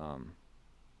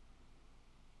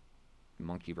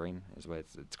 Monkey brain is what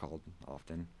it's called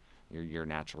often. Your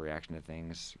natural reaction to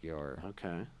things. Who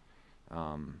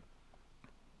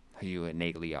you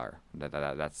innately are.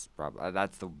 That's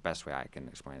the best way I can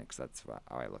explain it, because that's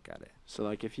how I look at it. So,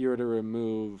 like, if you were to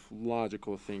remove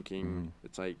logical thinking,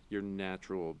 it's like your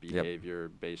natural behavior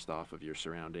based off of your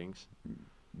surroundings.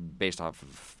 Based off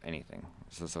of anything.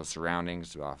 So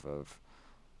surroundings, off of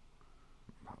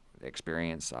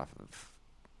experience, off of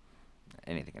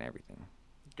anything and everything.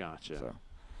 Gotcha. So.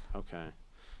 Okay.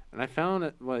 And I found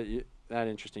that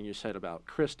interesting you said about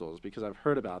crystals, because I've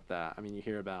heard about that. I mean, you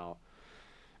hear about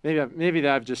maybe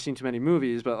that I've just seen too many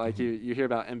movies, but like you hear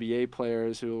about NBA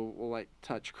players who will like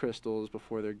touch crystals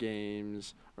before their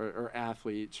games, or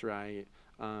athletes, right?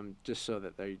 Just so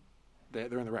that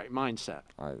they're in the right mindset,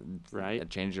 right? It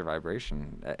changes your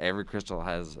vibration. Every crystal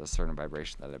has a certain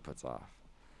vibration that it puts off.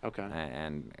 Okay.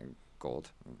 And gold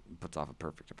puts off a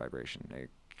perfect vibration. It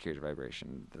cures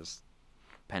vibration. This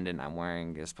pendant I'm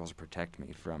wearing is supposed to protect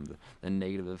me from the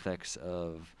negative effects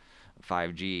of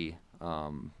 5G,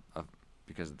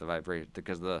 because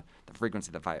the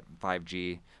frequency that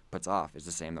 5G puts off is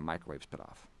the same that microwaves put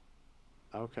off.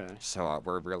 Okay. So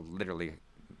we're literally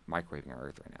microwaving our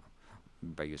Earth right now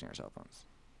by using our cell phones.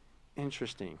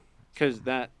 Interesting.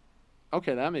 That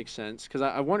makes sense. Because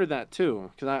I wondered that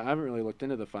too. Because I haven't really looked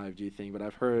into the 5G thing, but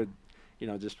I've heard,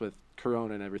 just with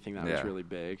Corona and everything, that was really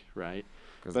big, right?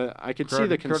 But I could see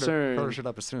the concern. Corona showed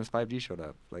up as soon as 5G showed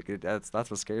up. Like that's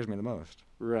what scares me the most.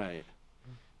 Right.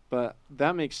 But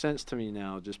that makes sense to me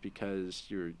now, just because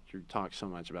you talk so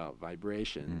much about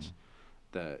vibrations.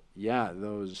 That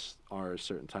those are a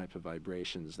certain type of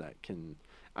vibrations that can.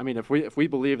 I mean, if we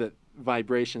believe that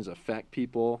vibrations affect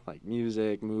people, like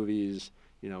music, movies,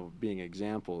 being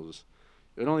examples,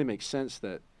 it only makes sense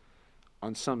that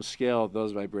on some scale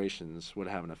those vibrations would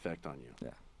have an effect on you. Yeah.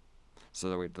 So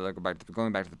going back to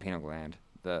the pineal gland,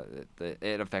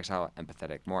 it affects how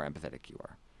more empathetic you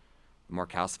are. The more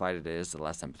calcified it is, the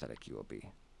less empathetic you will be.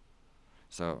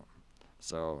 So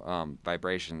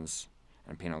vibrations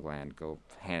and pineal gland go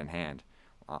hand in hand.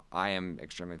 I am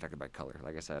extremely affected by color.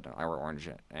 Like I said, I wear orange,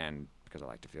 and because I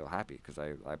like to feel happy, because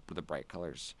the bright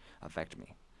colors affect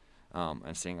me.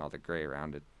 And seeing all the gray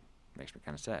around it makes me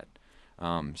kind of sad.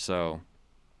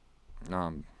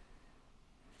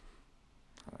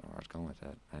 I don't know where I was going with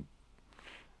that.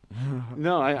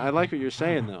 No, I like what you're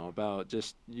saying though about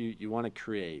just you want to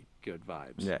create good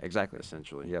vibes. Yeah, exactly.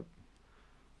 Essentially. Yep.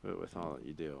 With all that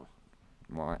you do.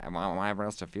 Well, I want everyone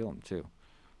else to feel them too.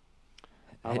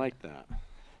 I like that.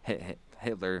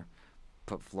 Hitler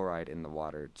put fluoride in the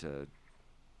water to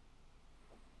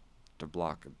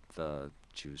block the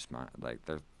Jews' like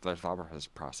their thought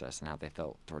process and how they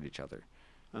felt toward each other.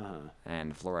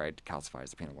 And fluoride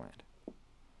calcifies the pineal gland.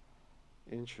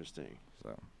 Interesting.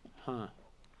 So. Huh.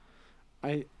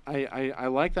 I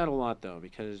like that a lot though,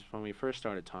 because when we first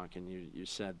started talking, you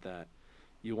said that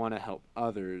you want to help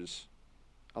others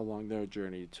along their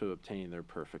journey to obtain their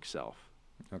perfect self.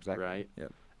 Exactly. Right?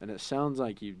 Yep. And it sounds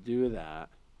like you do that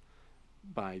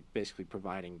by basically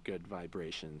providing good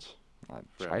vibrations. I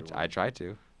try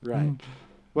to. Right.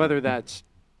 Whether that's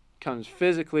comes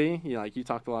physically, like you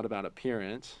talked a lot about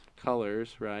appearance,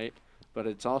 colors, right? But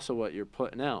it's also what you're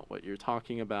putting out, what you're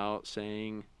talking about,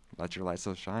 saying. Let your light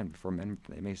so shine before men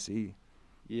they may see.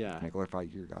 Yeah. And glorify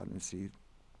your God and see.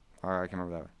 Or I can't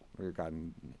remember that. Your God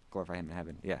and glorify Him in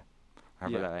heaven. Yeah.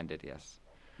 However that ended. Yes.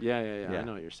 Yeah. I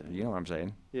know what you're saying. You know what I'm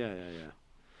saying. Yeah.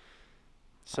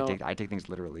 So I take things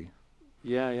literally.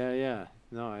 Yeah.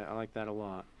 No, I like that a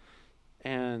lot.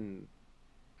 And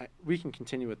we can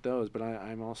continue with those, but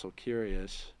I'm also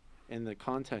curious, in the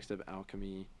context of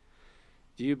alchemy,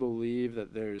 do you believe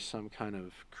that there's some kind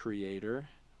of creator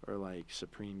or like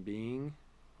supreme being,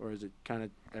 or is it kind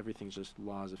of everything's just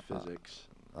laws of physics?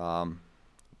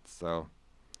 So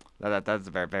that's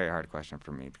a very, very hard question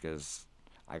for me, because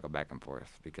I go back and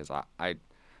forth, because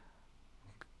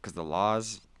because the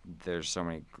laws, there's so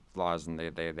many laws, and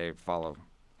they follow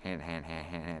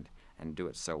hand and do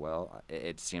it so well.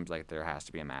 It seems like there has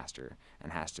to be a master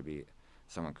and has to be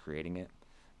someone creating it.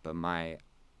 But my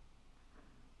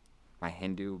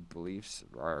Hindu beliefs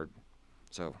are,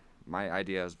 so my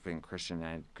ideas between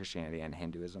Christianity and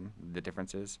Hinduism, the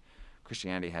difference is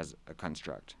Christianity has a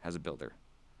construct, has a builder.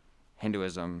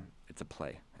 Hinduism, it's a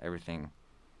play. Everything,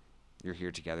 you're here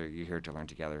together, you're here to learn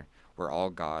together. We're all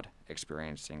God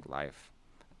experiencing life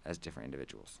as different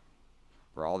individuals.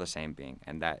 We're all the same being,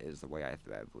 and that is the way I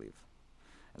believe.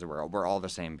 As we're all the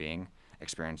same being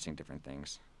experiencing different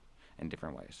things in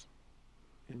different ways.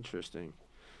 Interesting.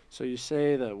 So you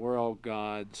say that we're all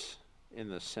gods in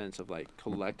the sense of like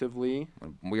collectively?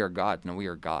 We are God. No, we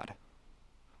are God.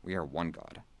 We are one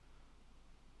God.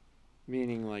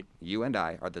 Meaning like... You and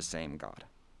I are the same God.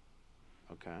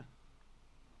 Okay.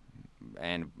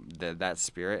 And that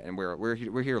spirit, and we're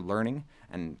here learning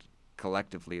and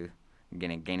collectively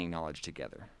gaining knowledge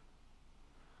together.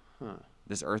 Huh.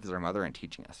 This earth is our mother and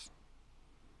teaching us.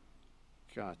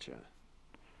 Gotcha.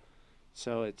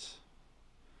 So it's...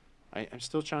 I'm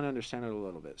still trying to understand it a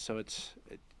little bit. So it's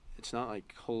not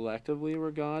like collectively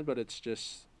we're God, but it's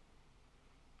just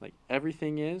like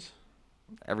everything is?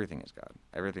 Everything is God.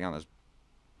 Everything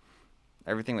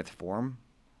with form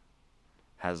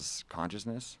has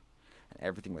consciousness, and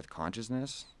everything with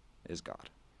consciousness is God.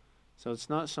 So it's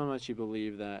not so much you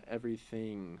believe that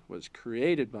everything was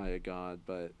created by a God,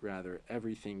 but rather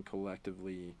everything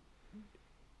collectively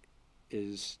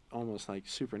is almost like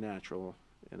supernatural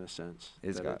in a sense.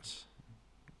 Is God.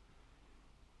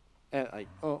 Like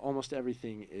almost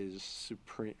everything is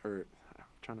supreme, or I'm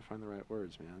trying to find the right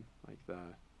words, man. Like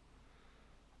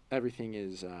everything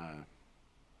is I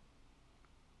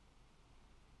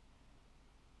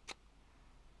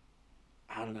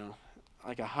don't know,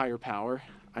 like a higher power,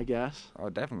 I guess. Oh,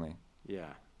 definitely. Yeah.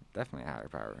 Definitely a higher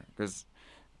power. Because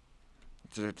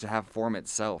to have form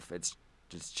itself, it's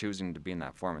just choosing to be in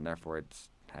that form, and therefore it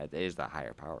is that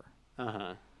higher power.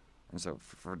 Uh-huh. And so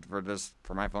for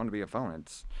my phone to be a phone,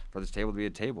 it's for this table to be a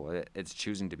table. It's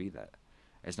choosing to be that.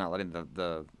 It's not letting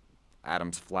the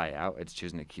atoms fly out. It's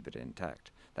choosing to keep it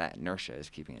intact. That inertia is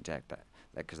keeping it intact.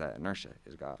 Because that inertia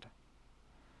is God.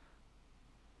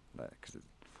 Because it's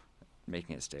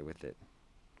making it stay with it.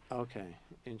 Okay,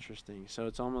 interesting. So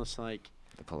it's almost like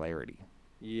the polarity.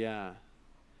 Yeah.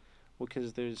 Well,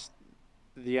 because there's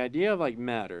the idea of like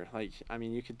matter. Like, I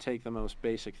mean, you could take the most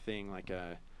basic thing, like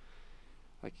a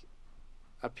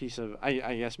piece of,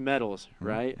 I guess, metals,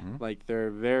 right? Mm-hmm. Like they're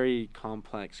very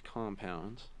complex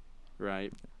compounds,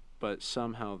 right? But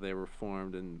somehow they were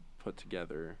formed and put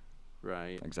together,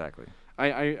 right? Exactly.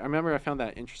 I remember I found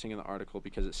that interesting in the article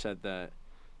because it said that,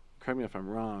 correct me if I'm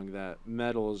wrong, that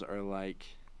metals are like,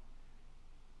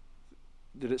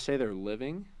 did it say they're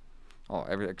living? Oh,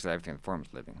 because everything in the form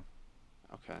is living.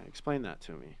 Okay, explain that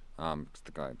to me.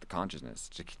 The consciousness,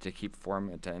 to keep form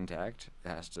intact, it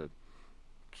has to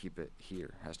keep it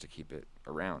here, has to keep it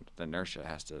around. The inertia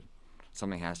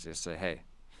something has to say, hey,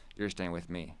 you're staying with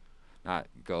me. not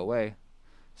go away.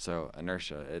 So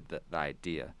inertia, the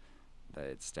idea that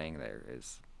it's staying there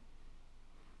is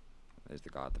the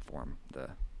God, the form, the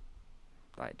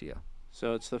idea.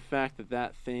 So it's the fact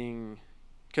that thing,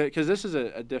 because this is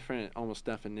a different almost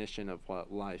definition of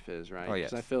what life is, right? Oh,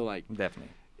 yes. Because I feel like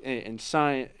Definitely. in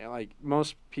science, like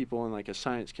most people in like a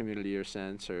science community or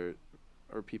sense, or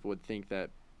people would think that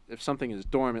if something is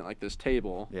dormant, like this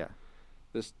table, Yeah.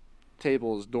 this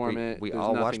table is dormant. We there's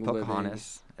all watch nothing living.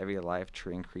 Pocahontas. Every life,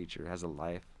 tree, and creature has a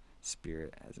life,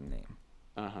 spirit, has a name.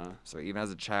 So even as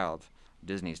a child,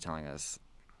 Disney's telling us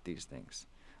these things,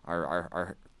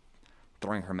 are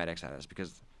throwing hermetics at us,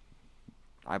 because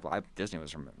Disney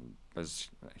was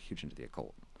huge into the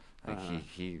occult. Like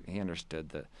he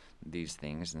understood these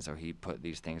things, and so he put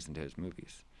these things into his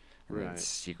movies, and then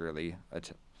secretly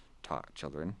taught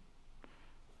children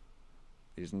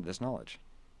this knowledge.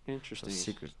 Interesting.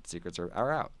 So secrets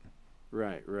are out.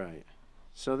 Right.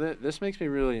 So this makes me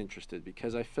really interested,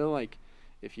 because I feel like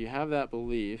if you have that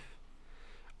belief,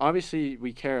 obviously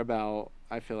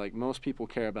I feel like most people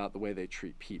care about the way they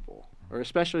treat people, or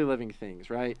especially living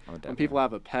things, right? Oh, when people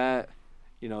have a pet,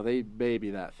 they baby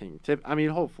that thing.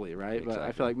 Hopefully, right? Exactly. But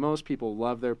I feel like most people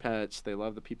love their pets. They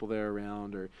love the people they're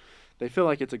around, or they feel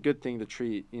like it's a good thing to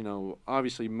treat,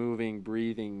 obviously moving,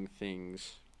 breathing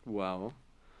things well.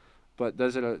 But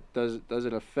does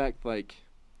it affect like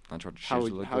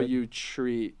how you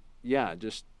treat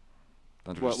just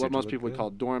what most people would call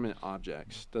dormant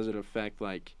objects? Does it affect,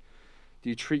 like, do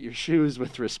you treat your shoes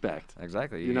with respect?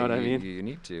 Exactly. You know what I mean? You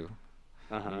need to.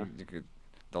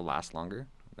 They'll last longer.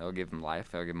 They'll give them life.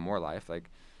 They'll give them more life. Like,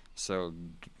 so,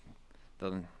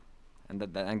 and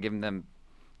giving them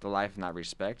the life and that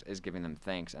respect is giving them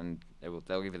thanks, and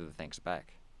they'll give you the thanks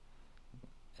back.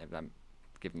 If I'm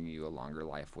giving you a longer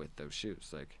life with those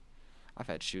shoes. Like, I've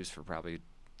had shoes for probably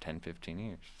 10, 15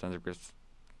 years.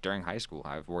 During high school,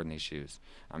 I've worn these shoes.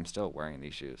 I'm still wearing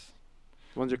these shoes.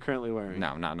 The ones you're currently wearing?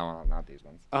 No, not these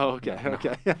ones. Oh, okay,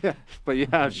 okay. But you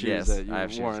have shoes that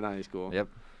you wore in high school. Yep.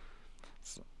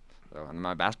 So, and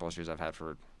my basketball shoes I've had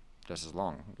for just as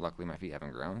long. Luckily, my feet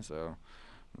haven't grown, so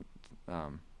I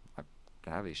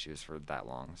can have these shoes for that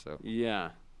long. So yeah.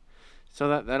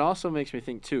 So that also makes me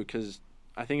think too, because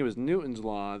I think it was Newton's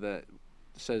law that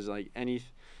says, like,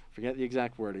 forget the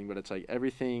exact wording, but it's like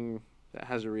everything that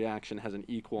has a reaction has an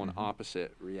equal and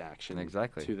opposite reaction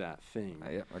to that thing.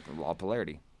 Yeah, like the law of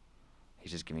polarity.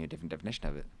 He's just giving you a different definition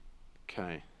of it.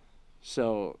 Okay.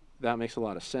 So that makes a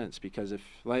lot of sense, because if,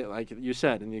 like you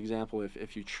said in the example,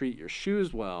 if you treat your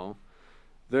shoes well,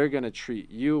 they're going to treat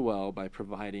you well by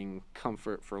providing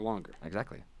comfort for longer.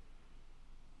 Exactly.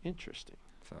 Interesting.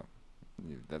 So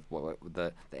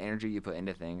the energy you put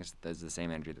into things, that's the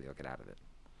same energy that you'll get out of it.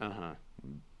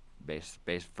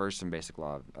 First and basic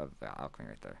law of alchemy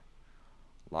right there.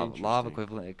 Law of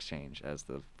equivalent exchange, as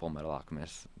the Full Metal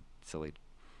Alchemist silly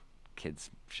kids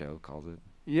show calls it.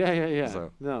 Yeah.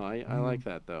 So, no, I like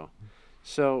that, though.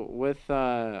 So with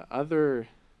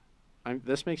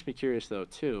this makes me curious, though,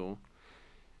 too.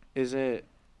 Is it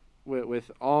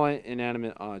with all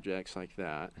inanimate objects like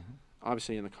that,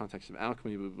 obviously in the context of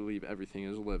alchemy, we believe everything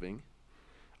is living.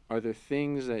 Are there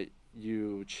things that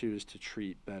you choose to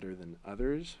treat better than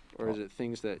others, or is it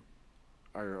things that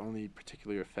are only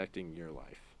particularly affecting your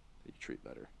life that you treat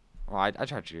better? Well, I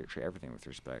try to treat everything with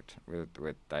respect,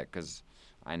 with that, because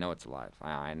I know it's alive.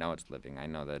 I know it's living. I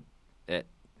know that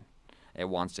it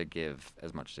wants to give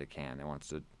as much as it can. It wants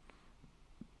to,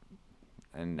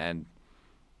 and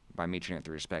by me treating it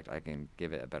with respect, I can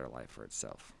give it a better life for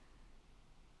itself.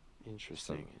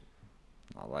 Interesting.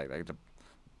 So,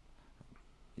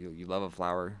 you love a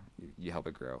flower, you help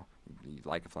it grow. You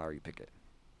like a flower, you pick it.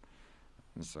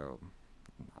 And so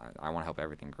I want to help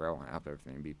everything grow. I help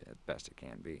everything be the best it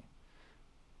can be.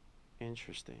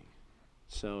 Interesting.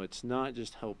 So it's not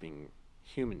just helping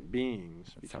human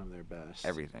beings become their best.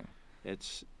 Everything.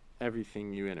 It's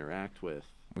everything you interact with.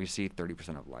 We see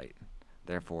 30% of light.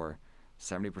 Therefore,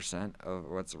 70% of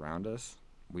what's around us,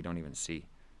 we don't even see.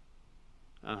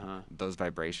 Those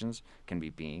vibrations can be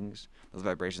beings. Those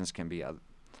vibrations can be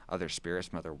other spirits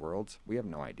from other worlds. We have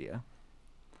no idea.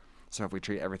 So if we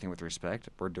treat everything with respect,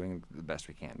 we're doing the best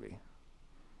we can be.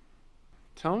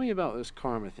 Tell me about this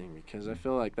karma thing, because I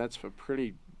feel like that's a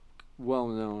pretty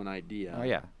well-known idea. Oh,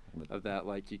 yeah. Of that,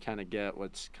 like, you kind of get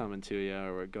what's coming to you,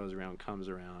 or what goes around comes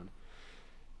around.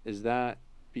 Is that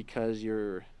because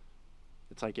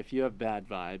it's like if you have bad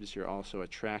vibes, you're also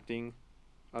attracting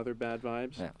other bad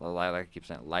vibes? Yeah, like I keep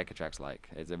saying, like attracts like.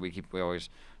 We always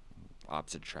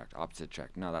opposite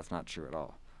attract. No, that's not true at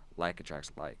all. Like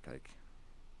attracts like. Like,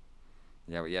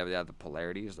 yeah, the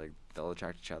polarities, like, they'll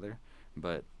attract each other.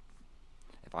 But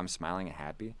If I'm smiling and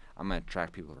happy, I'm going to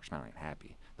attract people who are smiling and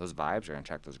happy. Those vibes are going to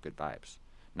attract those good vibes,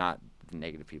 not the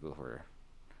negative people who are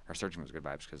searching for those good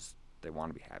vibes because they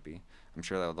want to be happy. I'm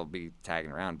sure they'll be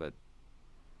tagging around, but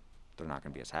they're not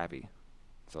going to be as happy.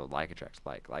 So like attracts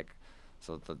like.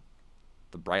 So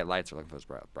the bright lights are looking for those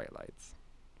bright lights.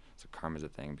 So karma's a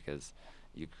thing because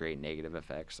you create negative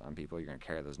effects on people. You're going to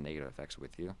carry those negative effects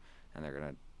with you,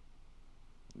 and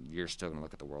you're still going to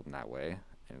look at the world in that way,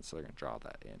 and so they're going to draw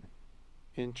that in.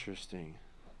 Interesting.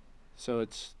 So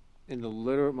it's in the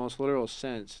most literal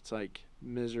sense, it's like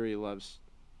misery loves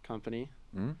company.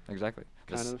 Mm-hmm, exactly.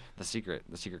 Kind of. The Secret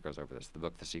goes over this. The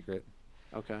book The Secret.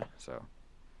 Okay. So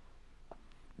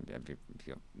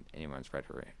if anyone's read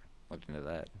or looked into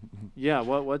that. Yeah.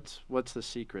 What's The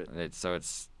Secret?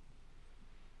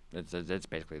 It's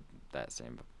basically that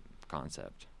same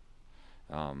concept.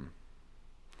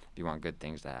 If you want good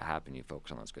things to happen, you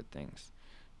focus on those good things.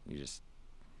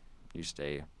 You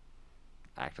stay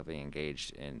actively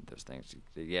engaged in those things.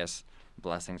 Yes,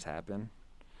 blessings happen,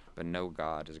 but no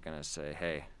God is going to say,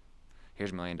 hey,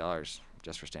 here's $1 million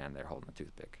just for standing there holding a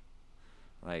toothpick.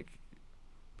 Like,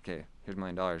 okay, here's $1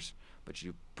 million, but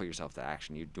you put yourself to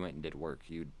action. You went and did work.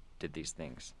 You did these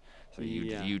things. So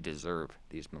you deserve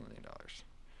these $1 million.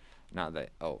 Not that,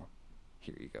 oh,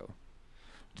 here you go.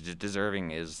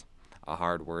 Deserving is a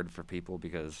hard word for people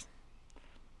because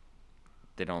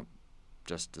they don't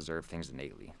just deserve things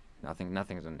innately.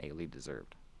 Nothing is innately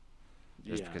deserved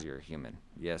just because you're a human.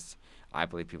 Yes, I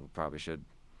believe people probably should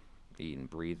eat and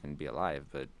breathe and be alive,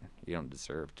 but you don't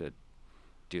deserve to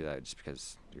do that just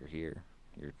because you're here.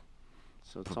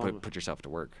 So it's put yourself to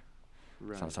work.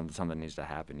 Right. Something needs to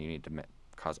happen. You need to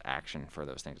cause action for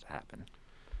those things to happen.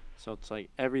 So it's like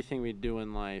everything we do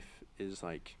in life is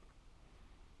like,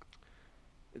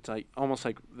 it's like almost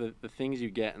like the things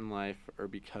you get in life are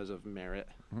because of merit,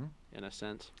 in a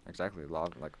sense. Exactly. Law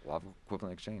of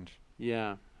equivalent exchange.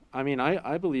 Yeah. I mean,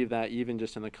 I believe that even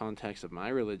just in the context of my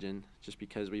religion, just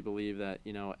because we believe that,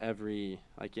 every,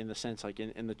 like in the sense, like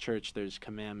in the church, there's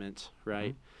commandments,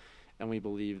 right? And we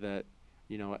believe that,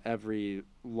 every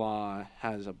law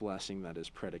has a blessing that is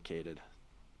predicated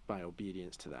by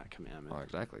obedience to that commandment. Oh,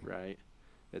 exactly. Right?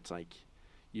 It's like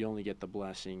you only get the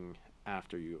blessing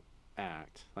after you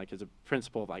act. Like it's a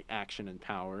principle of like action and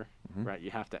power, right?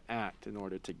 You have to act in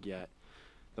order to get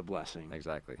the blessing.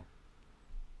 Exactly.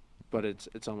 But it's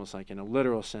almost like in a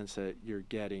literal sense that you're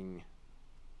getting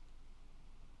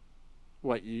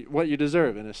what you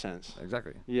deserve in a sense.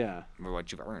 Exactly. Yeah. Or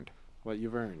what you've earned. What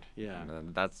you've earned. Yeah.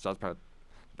 And that's probably the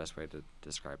best way to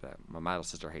describe that. My little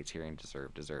sister hates hearing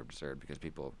deserve because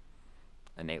people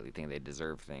innately think they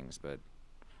deserve things, but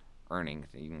earning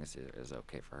things is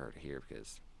okay for her to hear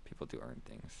because people do earn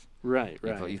things. Right.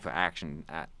 You put action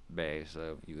at bay,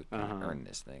 so you can earn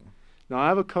this thing. No, I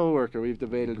have a coworker. We've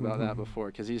debated about that before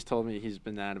because he's told me he's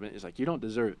been adamant. He's like, you don't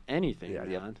deserve anything,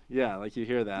 man. Yep. Yeah, like you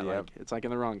hear that. Yep. Like it's like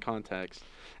in the wrong context.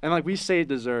 And like we say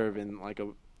deserve in like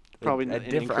probably a an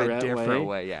incorrect different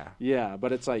way. Yeah. Yeah,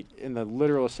 but it's like in the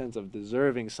literal sense of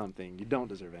deserving something, you don't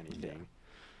deserve anything. Yeah.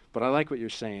 But I like what you're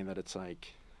saying that it's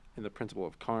like in the principle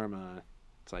of karma,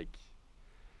 it's like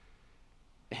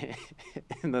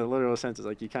in the literal sense, it's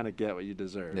like you kind of get what you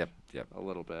deserve. Yep. A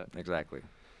little bit. Exactly.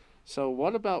 So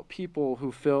what about people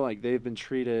who feel like they've been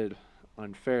treated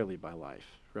unfairly by life,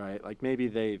 right? Like maybe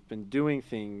they've been doing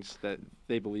things that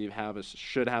they believe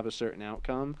should have a certain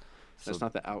outcome. So that's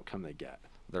not the outcome they get.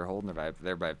 They're holding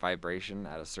their vibration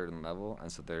at a certain level,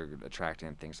 and so they're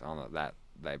attracting things on that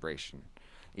vibration.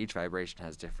 Each vibration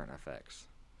has different effects.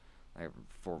 Like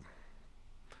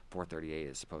 438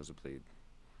 is supposedly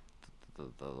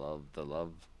the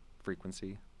love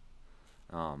frequency.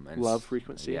 Love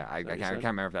frequency? Yeah, I can't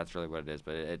remember if that's really what it is,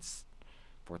 but it's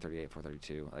 438,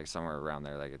 432, like somewhere around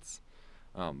there. Like it's,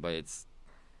 but it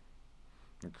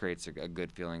creates a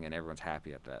good feeling and everyone's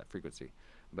happy at that frequency.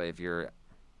 But if you're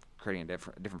creating a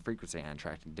different frequency and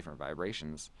attracting different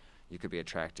vibrations, you could be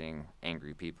attracting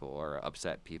angry people or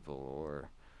upset people or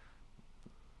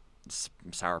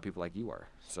sour people like you are.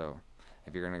 So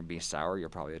if you're going to be sour, you'll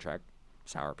probably attract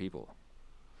sour people.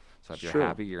 So if you're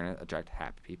happy, you're going to attract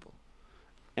happy people.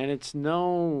 And it's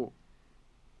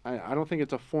I don't think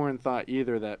it's a foreign thought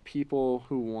either that people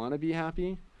who want to be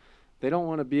happy, they don't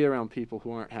want to be around people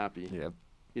who aren't happy. Yep.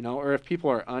 Or if people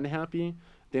are unhappy,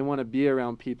 they want to be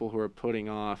around people who are putting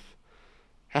off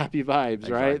happy vibes,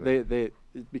 exactly. Right? They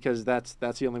because that's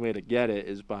the only way to get it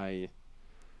is by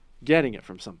getting it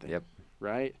from something. Yep.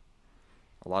 Right?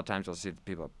 A lot of times you'll see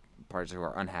people parties who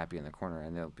are unhappy in the corner,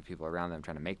 and there'll be people around them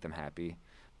trying to make them happy,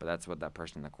 but that's what that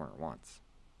person in the corner wants.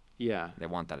 Yeah. They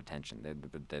want that attention. They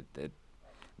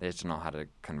just don't know how to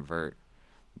convert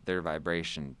their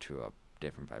vibration to a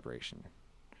different vibration,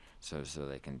 so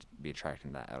they can be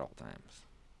attracting that at all times.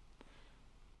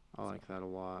 I like that a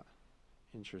lot.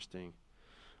 Interesting.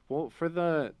 Well, for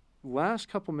the last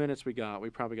couple minutes we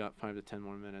probably got 5 to 10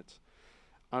 more minutes.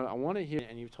 I want to hear,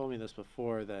 and you've told me this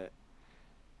before, that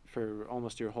for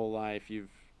almost your whole life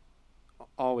you've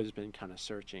always been kind of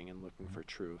searching and looking for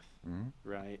truth,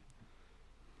 right?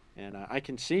 And I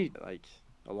can see like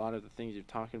a lot of the things you're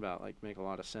talking about like make a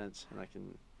lot of sense, and I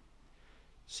can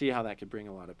see how that could bring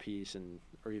a lot of peace, and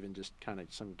or even just kind of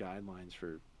some guidelines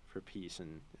for peace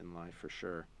in life for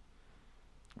sure.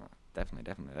 Well,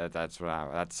 definitely. That's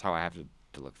how I have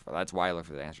to look for. That's why I look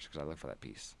for the answers, because I look for that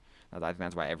peace. I think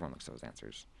that's why everyone looks for those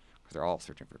answers, because they're all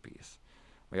searching for peace.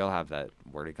 We all have that.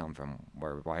 Where do we come from?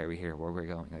 Why are we here? Where are we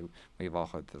going? Like, we've all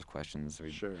had those questions.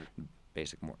 Sure.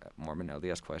 Basic Mormon know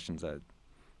they ask questions that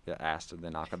get asked and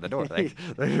then knock on the door. Like,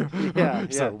 yeah.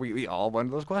 So we all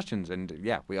want those questions, and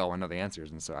we all want to know the answers.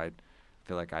 And so I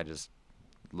feel like I just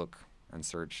look and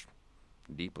search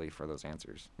deeply for those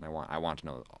answers. And I want to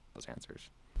know those answers.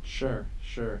 Sure.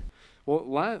 Well,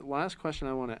 last question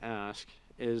I want to ask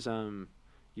is,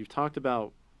 you've talked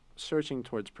about searching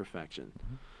towards perfection.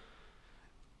 Mm-hmm.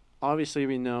 Obviously,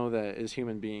 we know that as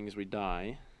human beings we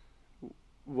die.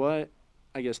 What,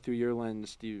 I guess, through your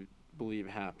lens, do you believe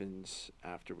happens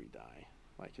after we die?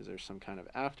 Like, is there some kind of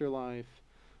afterlife,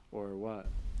 or what?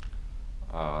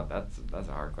 That's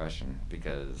a hard question,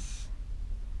 because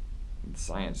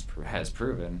science has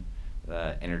proven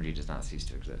that energy does not cease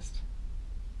to exist.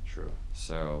 True.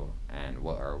 So, and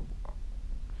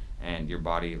your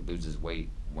body loses weight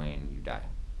when you die.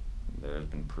 There's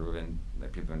been proven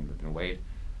that people have been weight,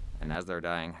 and as they're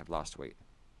dying, have lost weight.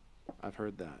 I've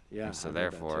heard that. Yeah. And so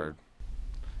therefore,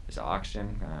 is it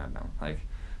oxygen? I don't know. Like,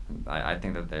 I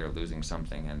think that they're losing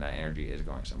something, and that energy is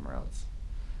going somewhere else.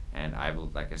 And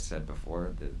like I said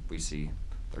before, that we see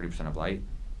 30% of light.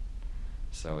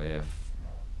 So if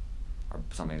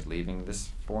something's leaving this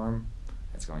form,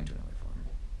 it's going to another form.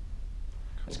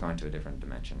 Cool. It's going to a different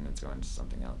dimension. It's going to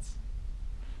something else.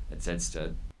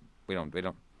 We don't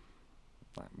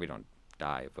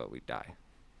die, but we die.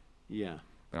 Yeah.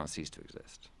 We don't cease to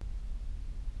exist.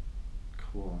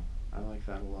 Cool. I like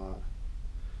that a lot.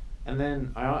 And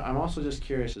then I'm also just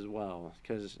curious as well,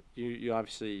 because you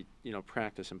obviously,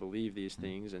 practice and believe these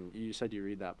things, and you said you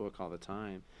read that book all the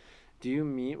time. Do you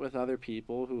meet with other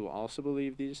people who also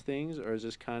believe these things, or is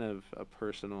this kind of a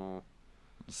personal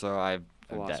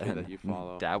philosophy that you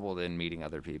follow? Dabbled in meeting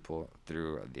other people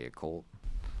through the occult.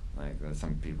 Like,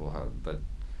 some people have, but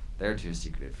they're too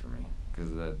secretive for me, because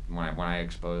when I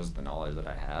expose the knowledge that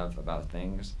I have about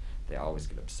things, they always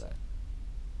get upset.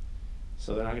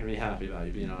 So they're not going to be happy about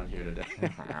you being on here today.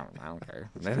 I don't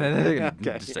care. They can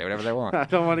just say whatever they want. I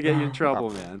don't want to get you in trouble,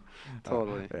 man.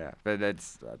 Totally. Yeah, but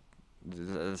it's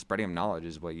the spreading of knowledge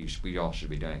is what we all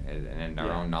should be doing, and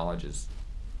our own knowledge is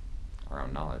our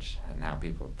own knowledge, and how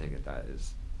people take it that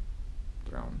is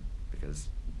their own, because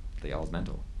they all is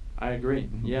mental. I agree.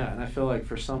 Yeah, and I feel like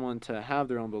for someone to have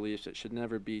their own beliefs, it should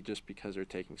never be just because they're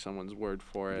taking someone's word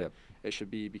for it. Yep. It should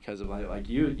be because of like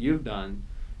you've done.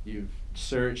 You've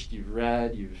searched, you've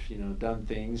read, you've done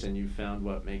things, and you've found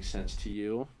what makes sense to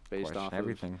you based off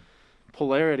everything. Of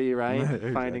polarity, right?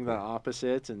 Exactly. Finding the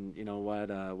opposites, and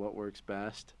what works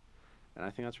best. And I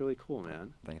think that's really cool,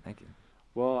 man. Thank you.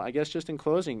 Well, I guess just in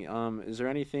closing, is there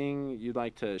anything you'd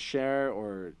like to share,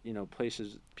 or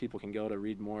places people can go to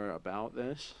read more about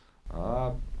this?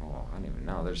 Well, I don't even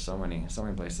know. There's so many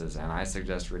places, and I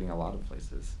suggest reading a lot of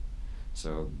places.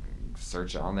 So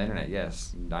search on the internet.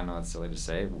 Yes, I know that's silly to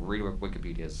say. Read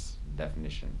Wikipedia's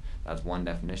definition. That's one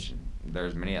definition.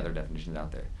 There's many other definitions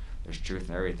out there. There's truth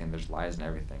in everything. There's lies in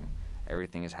everything.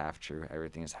 Everything is half true.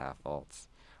 Everything is half false.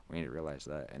 We need to realize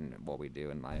that in what we do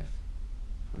in life.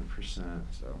 100%.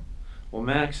 So. Well,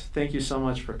 Max, thank you so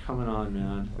much for coming on,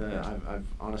 man. I've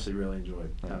honestly really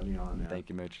enjoyed having you on, man. Thank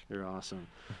you, Mitch. You're awesome.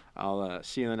 I'll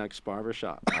see you in the next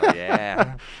barbershop. Oh,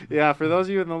 yeah. Yeah, for those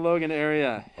of you in the Logan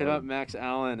area, hit up Max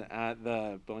Allen at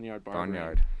the Boneyard Barber.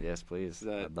 Boneyard. Yes, please.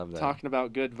 I'd love that. Talking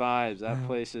about good vibes. That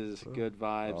place is good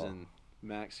vibes, and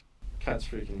Max cuts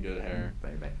freaking good hair.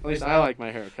 At least I like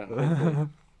my haircut. I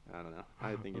don't know.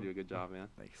 I think you do a good job, man.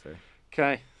 Thanks, sir.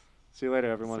 Okay. See you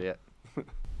later, everyone. See ya.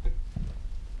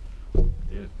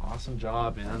 Dude, awesome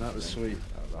job, man. That was sweet.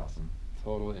 That was awesome.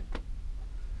 Totally.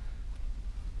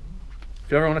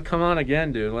 If you ever want to come on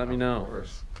again, dude, let me know. Of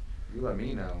course. You let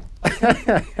me know. I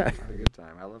had a good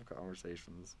time. I love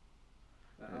conversations.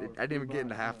 I didn't even get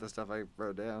into half the stuff I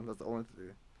wrote down. That's the only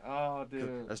thing. Oh,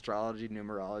 dude. Astrology,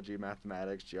 numerology,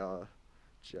 mathematics,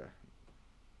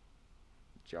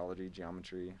 geology,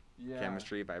 geometry, Yeah.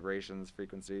 chemistry, vibrations,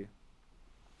 frequency,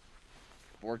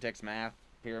 vortex math,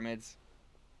 pyramids.